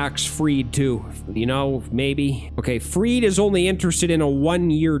 Maybe Max Fried too. You know, maybe. Okay, Fried is only interested in a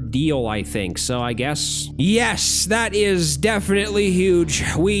 1-year deal, I think. So I guess. Yes, that is definitely huge.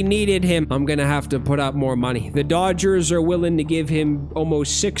 We needed him. I'm gonna have to put up more money. The Dodgers are willing to give him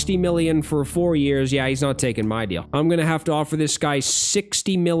almost $60 million for 4 years. Yeah, he's not taking my deal. I'm gonna have to offer this guy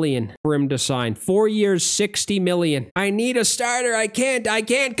 $60 million for him to sign. 4 years, $60 million. I need a starter. I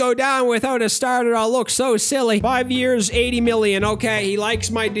can't go down without a starter. I'll look so silly. 5 years, $80 million. Okay, he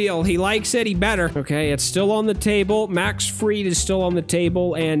likes my deal. He likes it. He better. Okay, it's still on the table. Max Fried is still on the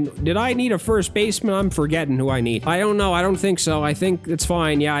table. And did I need a first baseman? I'm forgetting who I need. I don't know. I don't think so. I think it's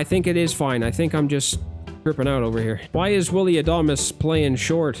fine. Yeah, I think it is fine. I think I'm just tripping out over here. Why is Willie Adames playing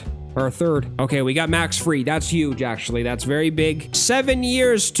short? Or third. Okay, we got Max Fried. That's huge, actually. That's very big. 7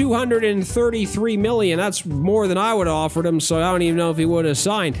 years, $233 million. That's more than I would have offered him, so I don't even know if he would have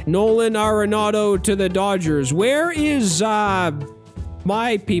signed. Nolan Arenado to the Dodgers. Where is,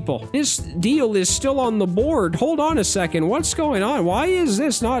 my people? This deal is still on the board. Hold on a second. What's going on? Why is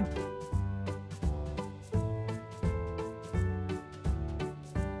this not...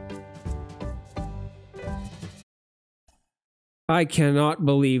 I cannot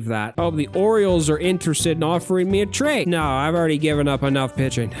believe that. Oh, the Orioles are interested in offering me a trade. No, I've already given up enough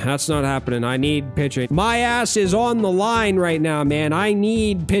pitching. That's not happening. I need pitching. My ass is on the line right now, man. I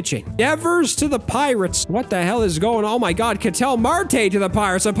need pitching. Devers to the Pirates. What the hell is going on? Oh my God, Ketel Marte to the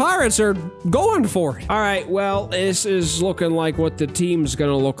Pirates. The Pirates are going for it. All right, well, this is looking like what the team's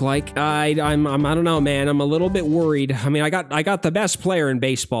gonna look like. I don't know, man. I'm a little bit worried. I mean, I got the best player in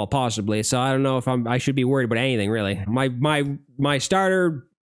baseball, possibly. So I don't know if I should be worried about anything, really. My starter,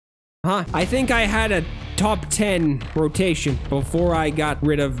 I think I had a top 10 rotation before I got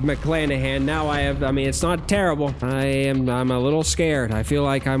rid of McClanahan. Now I mean, it's not terrible. I'm a little scared. I feel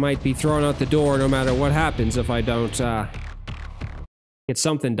like I might be thrown out the door no matter what happens if I don't, get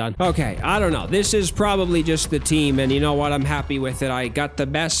something done. Okay, I don't know. This is probably just the team, and you know what? I'm happy with it. I got the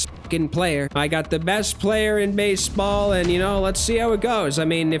best fucking player. I got the best player in baseball, and you know, let's see how it goes. I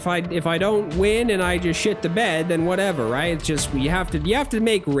mean, if I don't win and I just shit the bed, then whatever, right? It's just you have to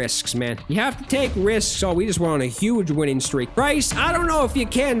make risks, man. You have to take risks. Oh, we just went on a huge winning streak. Price, I don't know if you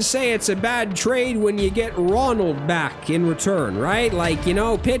can say it's a bad trade when you get Ronald back in return, right? Like, you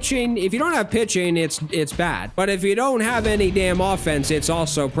know, pitching, if you don't have pitching, it's bad. But if you don't have any damn offense, it's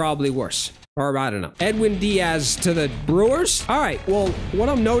also probably worse. Or I don't know. Edwin Diaz to the Brewers. All right. Well, what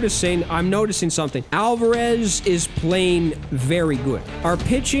I'm noticing something. Alvarez is playing very good. Our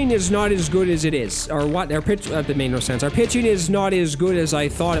pitching is not as good as it is. Or what? Our pitch, that made no sense. Our pitching is not as good as I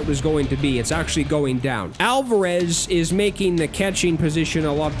thought it was going to be. It's actually going down. Alvarez is making the catching position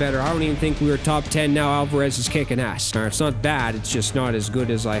a lot better. I don't even think we were top 10 now. Alvarez is kicking ass. It's not bad. It's just not as good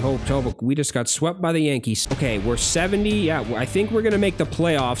as I hoped. Oh, we just got swept by the Yankees. Okay, we're 70. Yeah, I think we're going to make the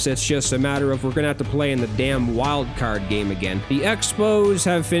playoffs. It's just a matter of we're gonna have to play in the damn wild card game again. The Expos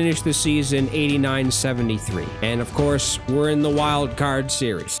have finished the season 89-73, and of course we're in the wild card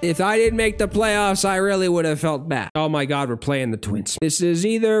series. If I didn't make the playoffs, I really would have felt bad. Oh my God, we're playing the Twins. This is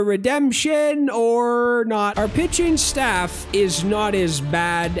either redemption or not. Our pitching staff is not as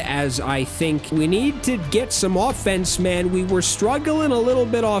bad as I think. We need to get some offense, man. We were struggling a little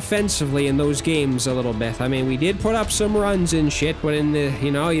bit offensively in those games a little bit. I mean, we did put up some runs and shit, but in the, you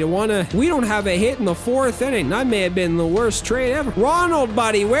know, we don't have a hit in the 4th inning. That may have been the worst trade ever. Ronald,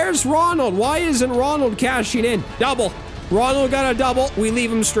 buddy, where's Ronald? Why isn't Ronald cashing in? Double. Ronald got a double. We leave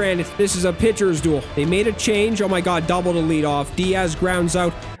him stranded. This is a pitcher's duel. They made a change. Oh my God, double to lead off. Diaz grounds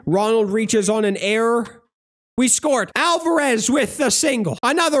out. Ronald reaches on an error. We scored. Alvarez with the single.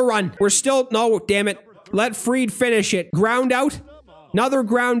 Another run. We're still, no, damn it. Let Fried finish it. Ground out. Another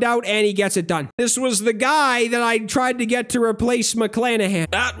ground out, and he gets it done. This was the guy that I tried to get to replace McClanahan.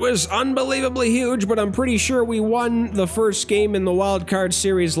 That was unbelievably huge, but I'm pretty sure we won the first game in the wild card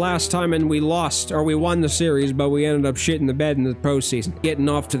series last time, and we lost. Or we won the series, but we ended up shitting the bed in the postseason. Getting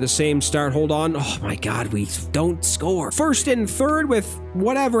off to the same start. Hold on. Oh my God, we don't score. First and third with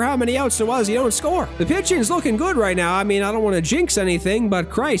whatever, how many outs there was, you don't score. The pitching's looking good right now. I mean, I don't want to jinx anything, but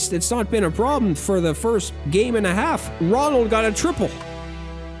Christ, it's not been a problem for the first game and a half. Ronald got a triple.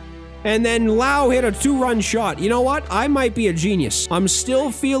 And then Lau hit a 2-run shot. You know what? I might be a genius. I'm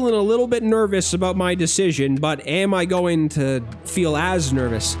still feeling a little bit nervous about my decision, but am I going to feel as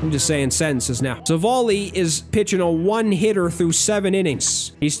nervous? I'm just saying sentences now. Savali is pitching a 1-hitter through 7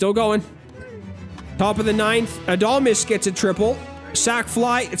 innings. He's still going. Top of the 9th. Adames gets a triple. Sack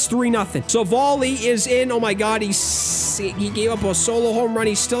fly. It's 3-0. Savali is in. Oh my God. He gave up a solo home run.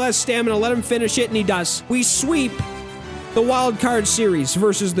 He still has stamina. Let him finish it, and he does. We sweep the wild card series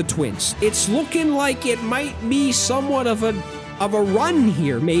versus the Twins. It's looking like it might be somewhat of a run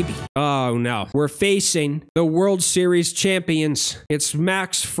here, maybe. Oh no. We're facing the World Series champions. It's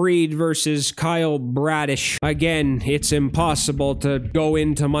Max Fried versus Kyle Bradish. Again, it's impossible to go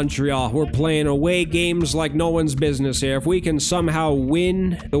into Montreal. We're playing away games like no one's business here. If we can somehow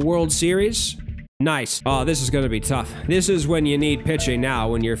win the World Series, nice. Oh, this is going to be tough. This is when you need pitching now,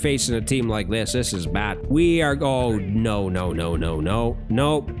 when you're facing a team like this. This is bad. We are... Oh, no.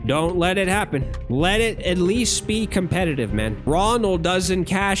 Don't let it happen. Let it at least be competitive, man. Ronald doesn't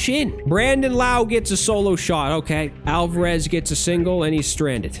cash in. Brandon Lau gets a solo shot. Okay. Alvarez gets a single, and he's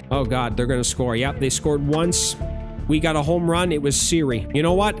stranded. Oh, God. They're going to score. Yep, they scored once. We got a home run. It was Siri. You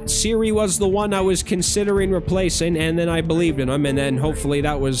know what? Siri was the one I was considering replacing, and then I believed in him, and then hopefully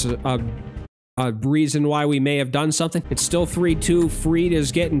that was a reason why we may have done something. It's still 3-2. Fried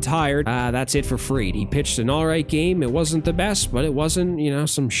is getting tired. That's it for Fried. He pitched an alright game. It wasn't the best, but it wasn't, you know,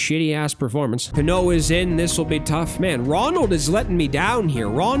 some shitty-ass performance. Cano is in. This will be tough. Man, Ronald is letting me down here.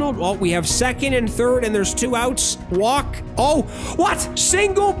 Ronald, oh, we have second and third, and there's 2 outs. Walk. Oh, what?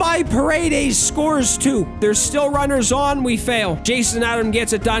 Single by Paredes scores 2. There's still runners on. We fail. Jason Adam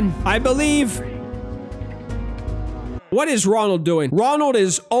gets it done. I believe. What is Ronald doing? Ronald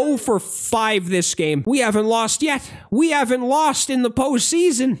is 0 for 5 this game. We haven't lost yet. We haven't lost in the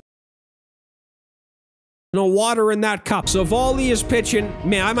postseason. No water in that cup. Savali is pitching.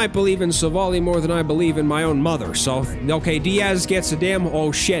 Man, I might believe in Savali more than I believe in my own mother. So, okay, Diaz gets a damn...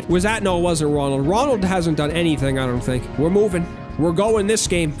 Oh, shit. Was that? No, it wasn't Ronald. Ronald hasn't done anything, I don't think. We're moving. We're going this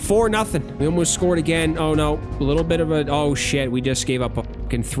game. 4-0. We almost scored again. Oh, no. A little bit of a... Oh, shit. We just gave up a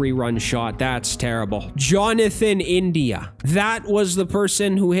fucking 3-run shot. That's terrible. Jonathan India. That was the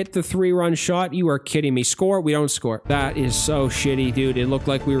person who hit the 3-run shot? You are kidding me. Score? We don't score. That is so shitty, dude. It looked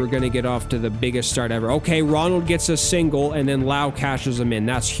like we were going to get off to the biggest start ever. Okay, Ronald gets a single, and then Lau cashes him in.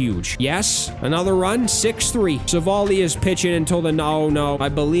 That's huge. Yes. Another run. 6-3. Savali is pitching until the... No. I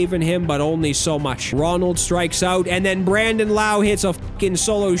believe in him, but only so much. Ronald strikes out, and then Brandon Lau hits a fucking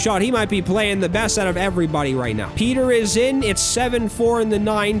solo shot. He might be playing the best out of everybody right now. Peter is in. It's 7-4 in the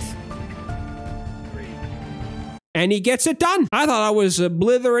 9th. And he gets it done. I thought I was a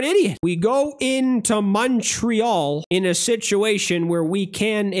blithering idiot. We go into Montreal in a situation where we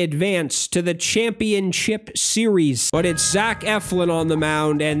can advance to the championship series. But it's Zach Eflin on the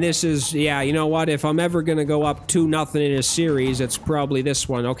mound, and this is, yeah, you know what? If I'm ever going to go up 2-0 in a series, it's probably this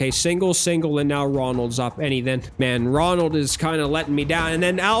one. Okay, single, and now Ronald's up. Man, Ronald is kind of letting me down. And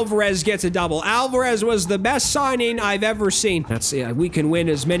then Alvarez gets a double. Alvarez was the best signing I've ever seen. That's, yeah, we can win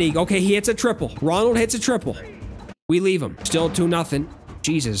as many. Okay, he hits a triple. Ronald hits a triple. We leave him. Still 2-0.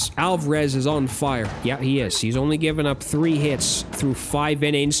 Jesus, Alvarez is on fire. Yeah, he is. He's only given up 3 hits through 5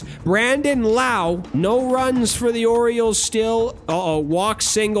 innings. Brandon Lau, no runs for the Orioles still. Uh-oh, walk,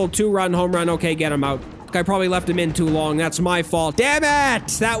 single, 2-run home run. Okay, get him out. I probably left him in too long. That's my fault. Damn it!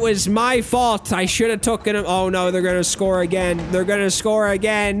 That was my fault. I should have taken him. Oh, no, they're going to score again. They're going to score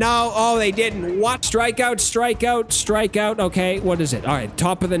again. No. Oh, they didn't. What? Strikeout. Okay, what is it? All right,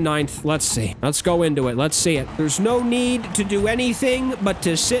 top of the 9th. Let's see. Let's go into it. Let's see it. There's no need to do anything but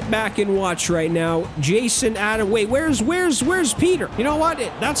to sit back and watch right now. Jason Adam. Wait, where's Peter? You know what?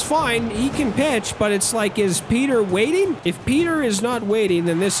 That's fine. He can pitch, but it's like, is Peter waiting? If Peter is not waiting,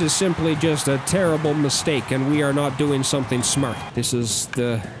 then this is simply just a terrible mistake. And we are not doing something smart. This is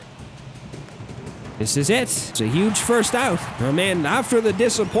This is it. It's a huge first out. Oh, man, after the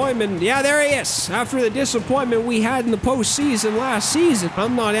disappointment, yeah, there he is. After the disappointment we had in the postseason last season,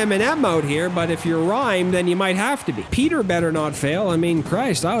 I'm not Eminem out here, but if you're Rhyme, then you might have to be. Peter better not fail. I mean,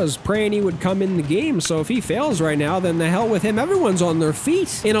 Christ, I was praying he would come in the game, so if he fails right now, then the hell with him. Everyone's on their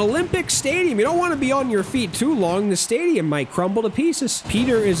feet. In Olympic Stadium, you don't want to be on your feet too long. The stadium might crumble to pieces.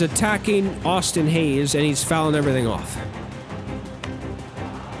 Peter is attacking Austin Hayes, and he's fouling everything off.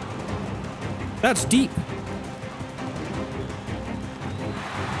 That's deep.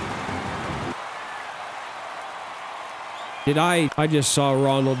 I just saw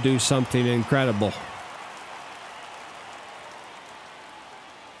Ronald do something incredible.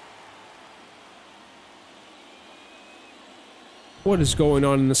 What is going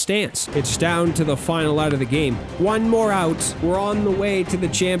on in the stands? It's down to the final out of the game. One more out. We're on the way to the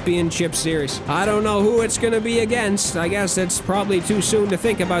championship series. I don't know who it's going to be against. I guess it's probably too soon to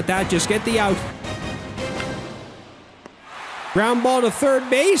think about that. Just get the out. Ground ball to third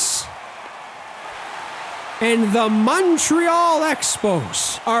base. And the Montreal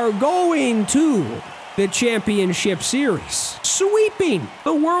Expos are going to the championship series, sweeping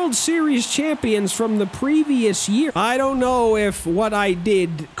the World Series champions from the previous year. I don't know if what I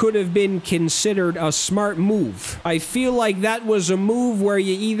did could have been considered a smart move. I feel like that was a move where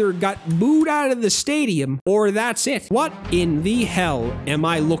you either got booed out of the stadium or that's it. What in the hell am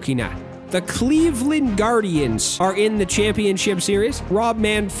I looking at? The Cleveland Guardians are in the championship series. Rob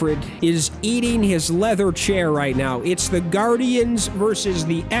Manfred is eating his leather chair right now. It's the Guardians versus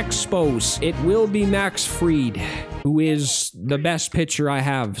the Expos. It will be Max Fried, who is the best pitcher I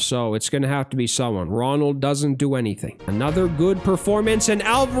have, so it's going to have to be someone. Ronald doesn't do anything. Another good performance, and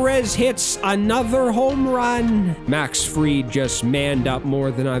Alvarez hits another home run. Max Fried just manned up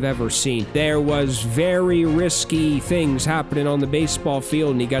more than I've ever seen. There was very risky things happening on the baseball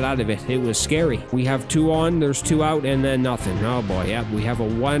field, and he got out of it. It was scary. We have 2 on, there's 2 out, and then nothing. Oh boy, yeah, we have a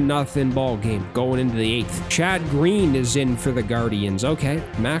 1-0 ball game going into the 8th. Chad Green is in for the Guardians. Okay,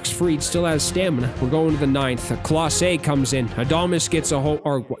 Max Fried still has stamina. We're going to the 9th. Clase comes in. Adames gets a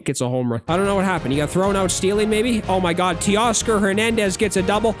home run. I don't know what happened. He got thrown out stealing, maybe? Oh my god, Teoscar Hernandez gets a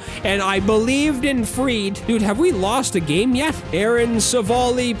double, and I believed in Fried. Dude, have we lost a game yet? Aaron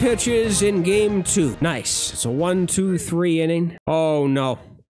Savali pitches in game 2. Nice. It's a 1-2-3 inning. Oh no.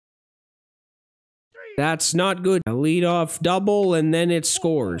 That's not good. A leadoff double and then it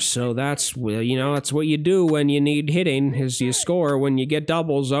scores. So that's, you know, that's what you do when you need hitting, is you score when you get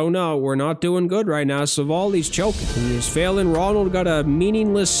doubles. Oh no, we're not doing good right now. Savali's choking. He is failing. Ronald got a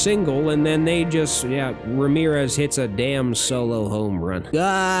meaningless single and then they just, yeah, Ramirez hits a damn solo home run.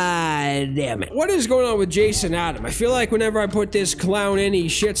 God damn it. What is going on with Jason Adam? I feel like whenever I put this clown in, he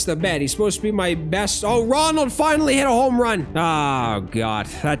shits the bed. He's supposed to be my best. Oh, Ronald finally hit a home run. Oh god,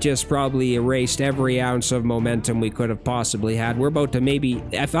 that just probably erased every ounce of momentum we could have possibly had. We're about to maybe,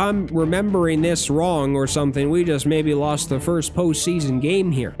 if I'm remembering this wrong or something, we just maybe lost the first postseason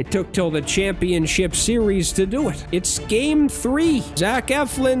game here. It took till the championship series to do it. It's game 3. Zach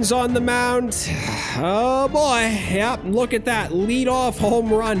Eflin's on the mound. Oh boy. Yep, look at that. Leadoff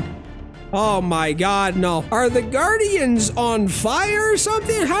home run. Oh my god, no. Are the Guardians on fire or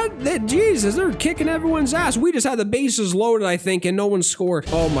something? Jesus, they're kicking everyone's ass. We just had the bases loaded, I think, and no one scored.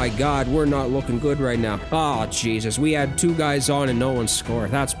 Oh my god, we're not looking good right now. Oh, Jesus. We had 2 guys on and no one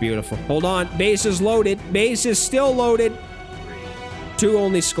scored. That's beautiful. Hold on. Bases loaded. Bases still loaded. 2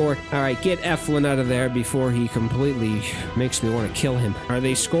 only scored. All right, get Eflin out of there before he completely makes me want to kill him. Are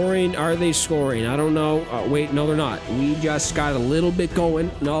they scoring? Are they scoring? I don't know. Wait, no, they're not. We just got a little bit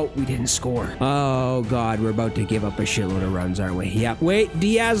going. No, we didn't score. Oh, God, we're about to give up a shitload of runs, aren't we? Yep. Wait,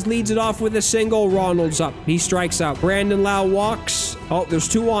 Diaz leads it off with a single. Ronald's up. He strikes out. Brandon Lau walks. Oh, there's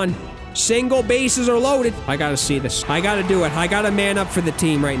 2 on. Single, bases are loaded. I gotta see this. I gotta do it. I gotta man up for the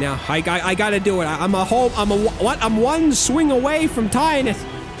team right now. I gotta do it. I'm 1 swing away from tying it.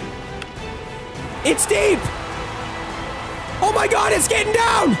 It's deep. Oh my god, it's getting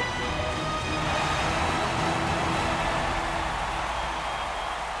down.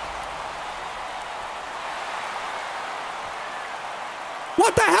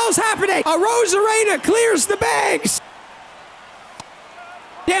 What the hell's happening? A Rosarena clears the bags.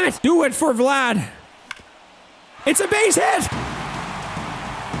 Damn it! Do it for Vlad! It's a base hit!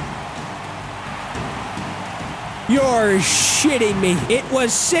 You're shitting me. It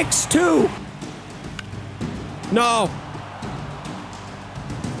was 6-2. No.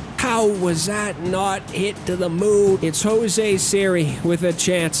 How was that not hit to the moon? It's Jose Siri with a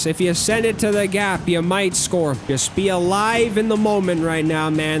chance. If you send it to the gap, you might score. Just be alive in the moment right now,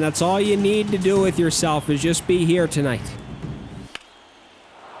 man. That's all you need to do with yourself, is just be here tonight.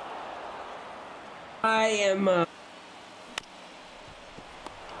 I am,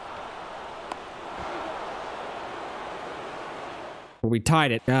 We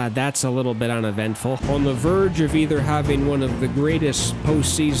tied it. That's a little bit uneventful. On the verge of either having one of the greatest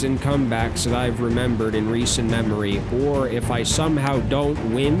postseason comebacks that I've remembered in recent memory, or if I somehow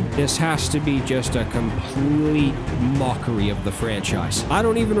don't win, this has to be just a complete mockery of the franchise. I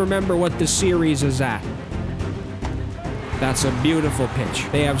don't even remember what the series is at. That's a beautiful pitch.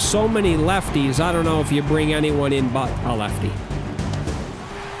 They have so many lefties, I don't know if you bring anyone in but a lefty.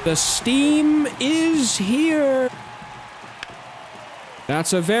 The steam is here.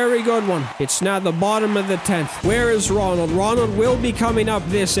 That's a very good one. It's now the bottom of the 10th. Where is Ronald? Ronald will be coming up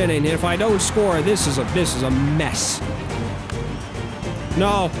this inning. If I don't score, this is a mess.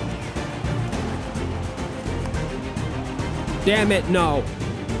 No. Damn it, no.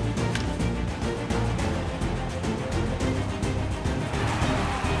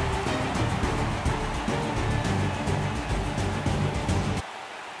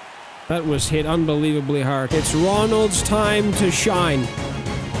 That was hit unbelievably hard. It's Ronald's time to shine.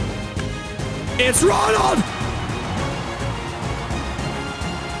 It's Ronald!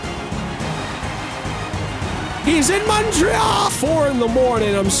 He's in Montreal! 4 in the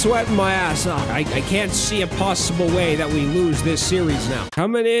morning, I'm sweating my ass off. I can't see a possible way that we lose this series now.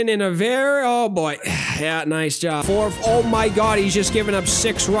 Coming in a very, oh boy. Yeah, nice job. 4, oh my God, he's just given up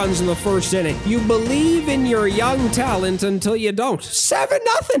 6 runs in the first inning. You believe in your young talent until you don't.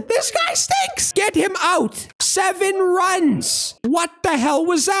 7-0, this guy stinks! Get him out! 7 runs! What the hell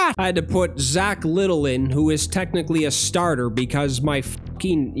was that? I had to put Zach Little in, who is technically a starter because my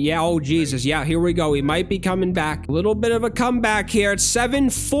fucking, yeah, oh Jesus, yeah, here we go. He might be coming back. A little bit of a comeback here. It's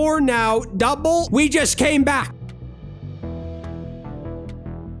 7-4 now. Double. We just came back.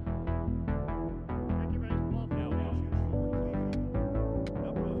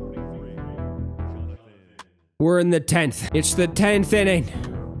 We're in the 10th. It's the 10th inning.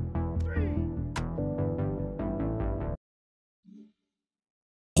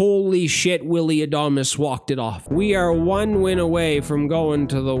 Holy shit, Willie Adames walked it off. We are 1 win away from going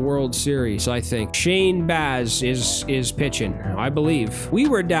to the World Series, I think. Shane Baz is pitching, I believe. We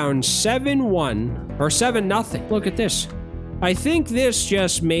were down 7-1, or 7-0. Look at this. I think this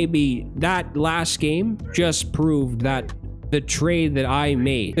just maybe, that last game just proved that the trade that I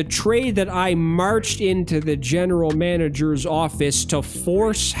made, the trade that I marched into the general manager's office to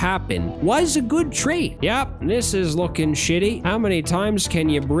force happen, was a good trade. Yep, this is looking shitty. How many times can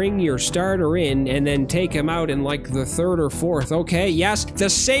you bring your starter in and then take him out in like the 3rd or 4th? Okay, yes, the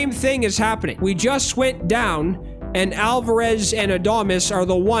same thing is happening. We just went down and Alvarez and Adames are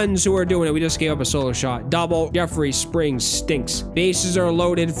the ones who are doing it. We just gave up a solo shot. Double. Jeffrey Springs stinks. Bases are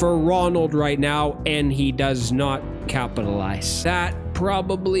loaded for Ronald right now, and he does not capitalize. That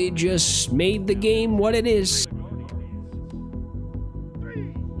probably just made the game what it is.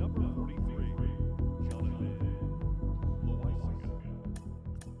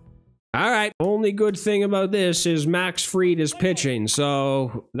 All right, only good thing about this is Max Fried is pitching,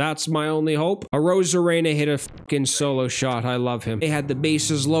 so that's my only hope. Arozarena hit a fucking solo shot. I love him. They had the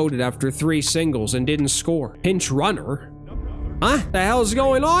bases loaded after 3 singles and didn't score. Pinch runner? Huh? The hell's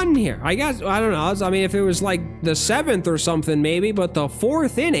going on here? I guess, I don't know. I mean, if it was like the 7th or something maybe, but the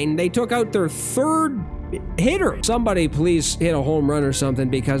 4th inning, they took out their 3rd hitter. Somebody please hit a home run or something,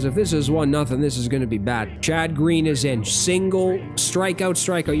 because if this is 1-0, this is going to be bad. Chad Green is in. Single, strikeout,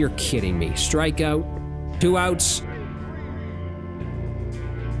 strikeout. You're kidding me. Strikeout, 2 outs.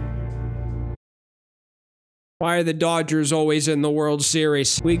 Why are the Dodgers always in the World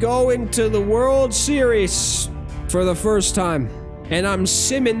Series? We go into the World Series for the first time. And I'm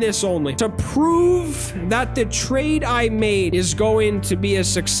simming this only to prove that the trade I made is going to be a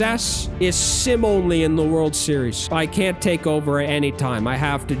success. Is sim only in the World Series. I can't take over at any time. I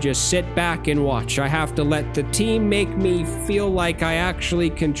have to just sit back and watch. I have to let the team make me feel like I actually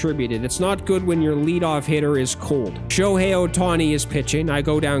contributed. It's not good when your leadoff hitter is cold. Shohei Ohtani is pitching. I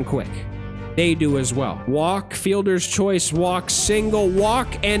go down quick. They do as well. Walk, fielder's choice, walk, single, walk,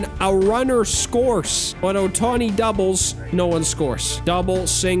 and a runner scores. But Ohtani doubles, no one scores. Double,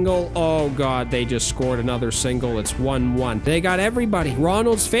 single, oh God, they just scored another single. It's 1-1. They got everybody.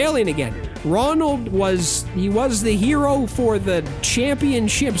 Ronald's failing again. Ronald was the hero for the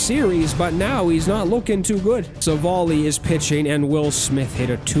championship series, but now he's not looking too good. Savali is pitching, and Will Smith hit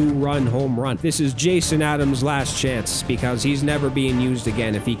a 2-run home run. This is Jason Adams' last chance, because he's never being used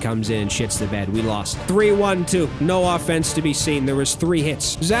again if he comes in and shits the bed. We lost. 3-1-2. No offense to be seen. There was 3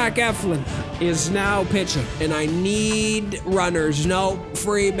 hits. Zach Eflin is now pitching, and I need runners. No,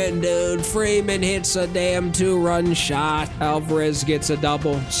 Freeman, dude. Freeman hits a damn 2-run shot. Alvarez gets a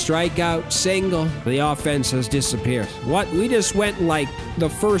double. Strikeout, single. The offense has disappeared. What? We just went like the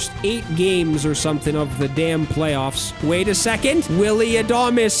first 8 games or something of the damn playoffs. Wait a second. Willie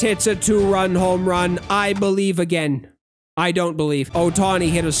Adames hits a 2-run home run. I believe again. I don't believe. Ohtani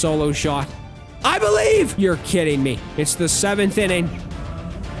hit a solo shot. I believe! You're kidding me. It's the 7th inning.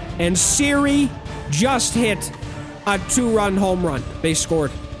 And Siri just hit a 2-run home run. They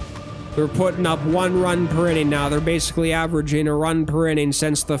scored. They're putting up 1 run per inning now. They're basically averaging a run per inning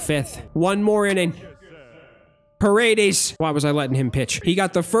since the 5th. 1 more inning. Paredes. Why was I letting him pitch? He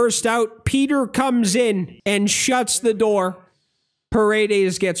got the first out. Peter comes in and shuts the door.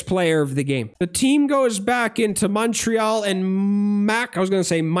 Paredes gets player of the game. The team goes back into Montreal and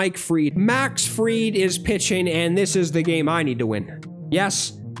Mike Fried. Max Fried is pitching, and this is the game I need to win.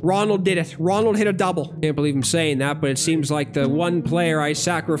 Yes, Ronald did it. Ronald hit a double. Can't believe I'm saying that, but it seems like the one player I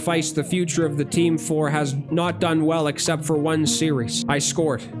sacrificed the future of the team for has not done well except for 1 series. I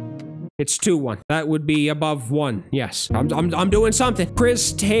scored. It's 2-1. That would be above 1. Yes. I'm doing something.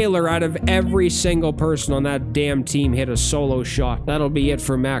 Chris Taylor, out of every single person on that damn team, hit a solo shot. That'll be it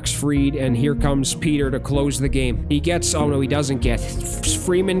for Max Fried, and here comes Peter to close the game. He gets... Oh, no, he doesn't get.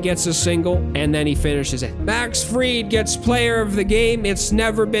 Freeman gets a single, and then he finishes it. Max Fried gets player of the game. It's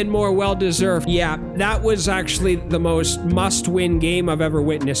never been more well-deserved. Yeah, that was actually the most must-win game I've ever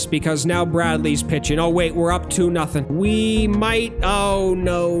witnessed, because now Bradley's pitching. Oh, wait, we're up 2-0. We might... Oh,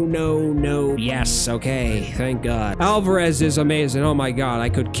 no. Yes, okay. Thank God. Alvarez is amazing. Oh my God, I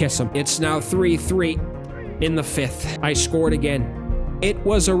could kiss him. It's now 3-3 in the 5th. I scored again. It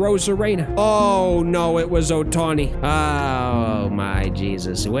was a Rosarena. Oh no, it was Ohtani. Oh my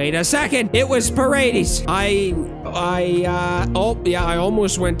Jesus. Wait a second. It was Paredes. Oh yeah, I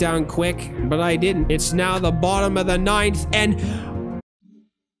almost went down quick, but I didn't. It's now the bottom of the 9th, and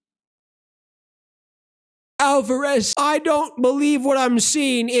Alvarez, I don't believe what I'm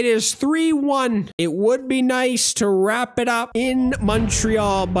seeing. It is 3-1. It would be nice to wrap it up in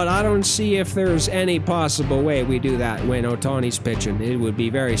Montreal, but I don't see if there's any possible way we do that when Ohtani's pitching. It would be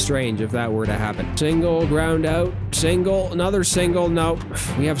very strange if that were to happen. Single, ground out, single, another single. No,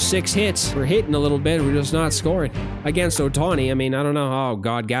 we have 6 hits. We're hitting a little bit. We're just not scoring. Against Ohtani, I mean, I don't know. Oh,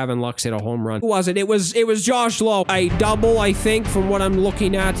 God, Gavin Lux hit a home run. Who was it? It was Josh Lowe. A double, I think, from what I'm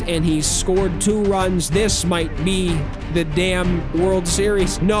looking at, and he scored 2 runs. This might be the damn World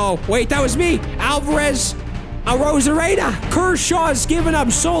Series. No, wait, that was me. Alvarez, a Rosarena. Kershaw's giving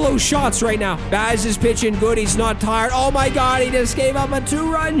up solo shots right now. Baz is pitching good. He's not tired. Oh my God, he just gave up a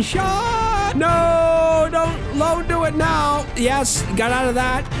 2-run shot. No, don't do it now. Yes, got out of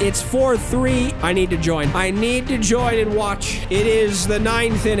that. It's 4-3. I need to join. I need to join and watch. It is the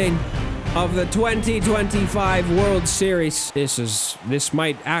 9th inning of the 2025 World Series. This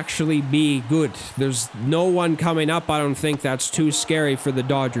might actually be good. There's no one coming up. I don't think that's too scary for the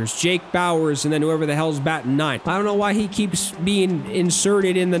Dodgers. Jake Bauers and then whoever the hell's batting 9. I don't know why he keeps being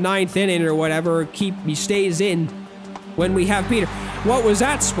inserted in the 9th inning or whatever. He stays in when we have Peter. What was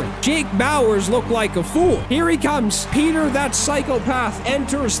that swing? Jake Bauers looked like a fool. Here he comes. Peter, that psychopath,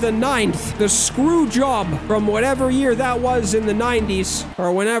 enters the 9th. The screw job from whatever year that was in the 90s,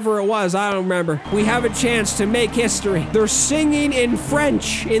 or whenever it was, I don't remember. We have a chance to make history. They're singing in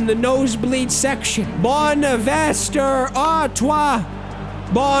French in the nosebleed section. Bonne fête à toi.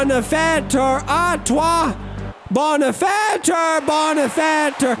 Bonne fête à toi. Bonne fête, bonne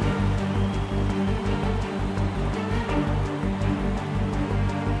fête.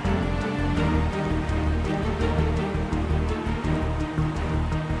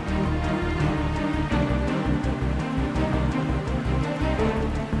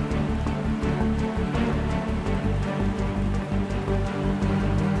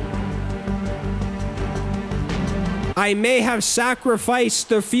 I may have sacrificed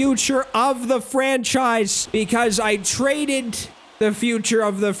the future of the franchise because I traded the future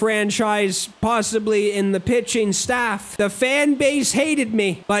of the franchise, possibly in the pitching staff. The fan base hated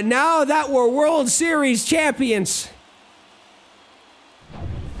me, but now that we're World Series champions,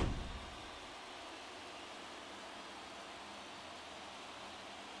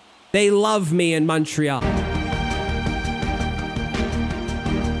 they love me in Montreal.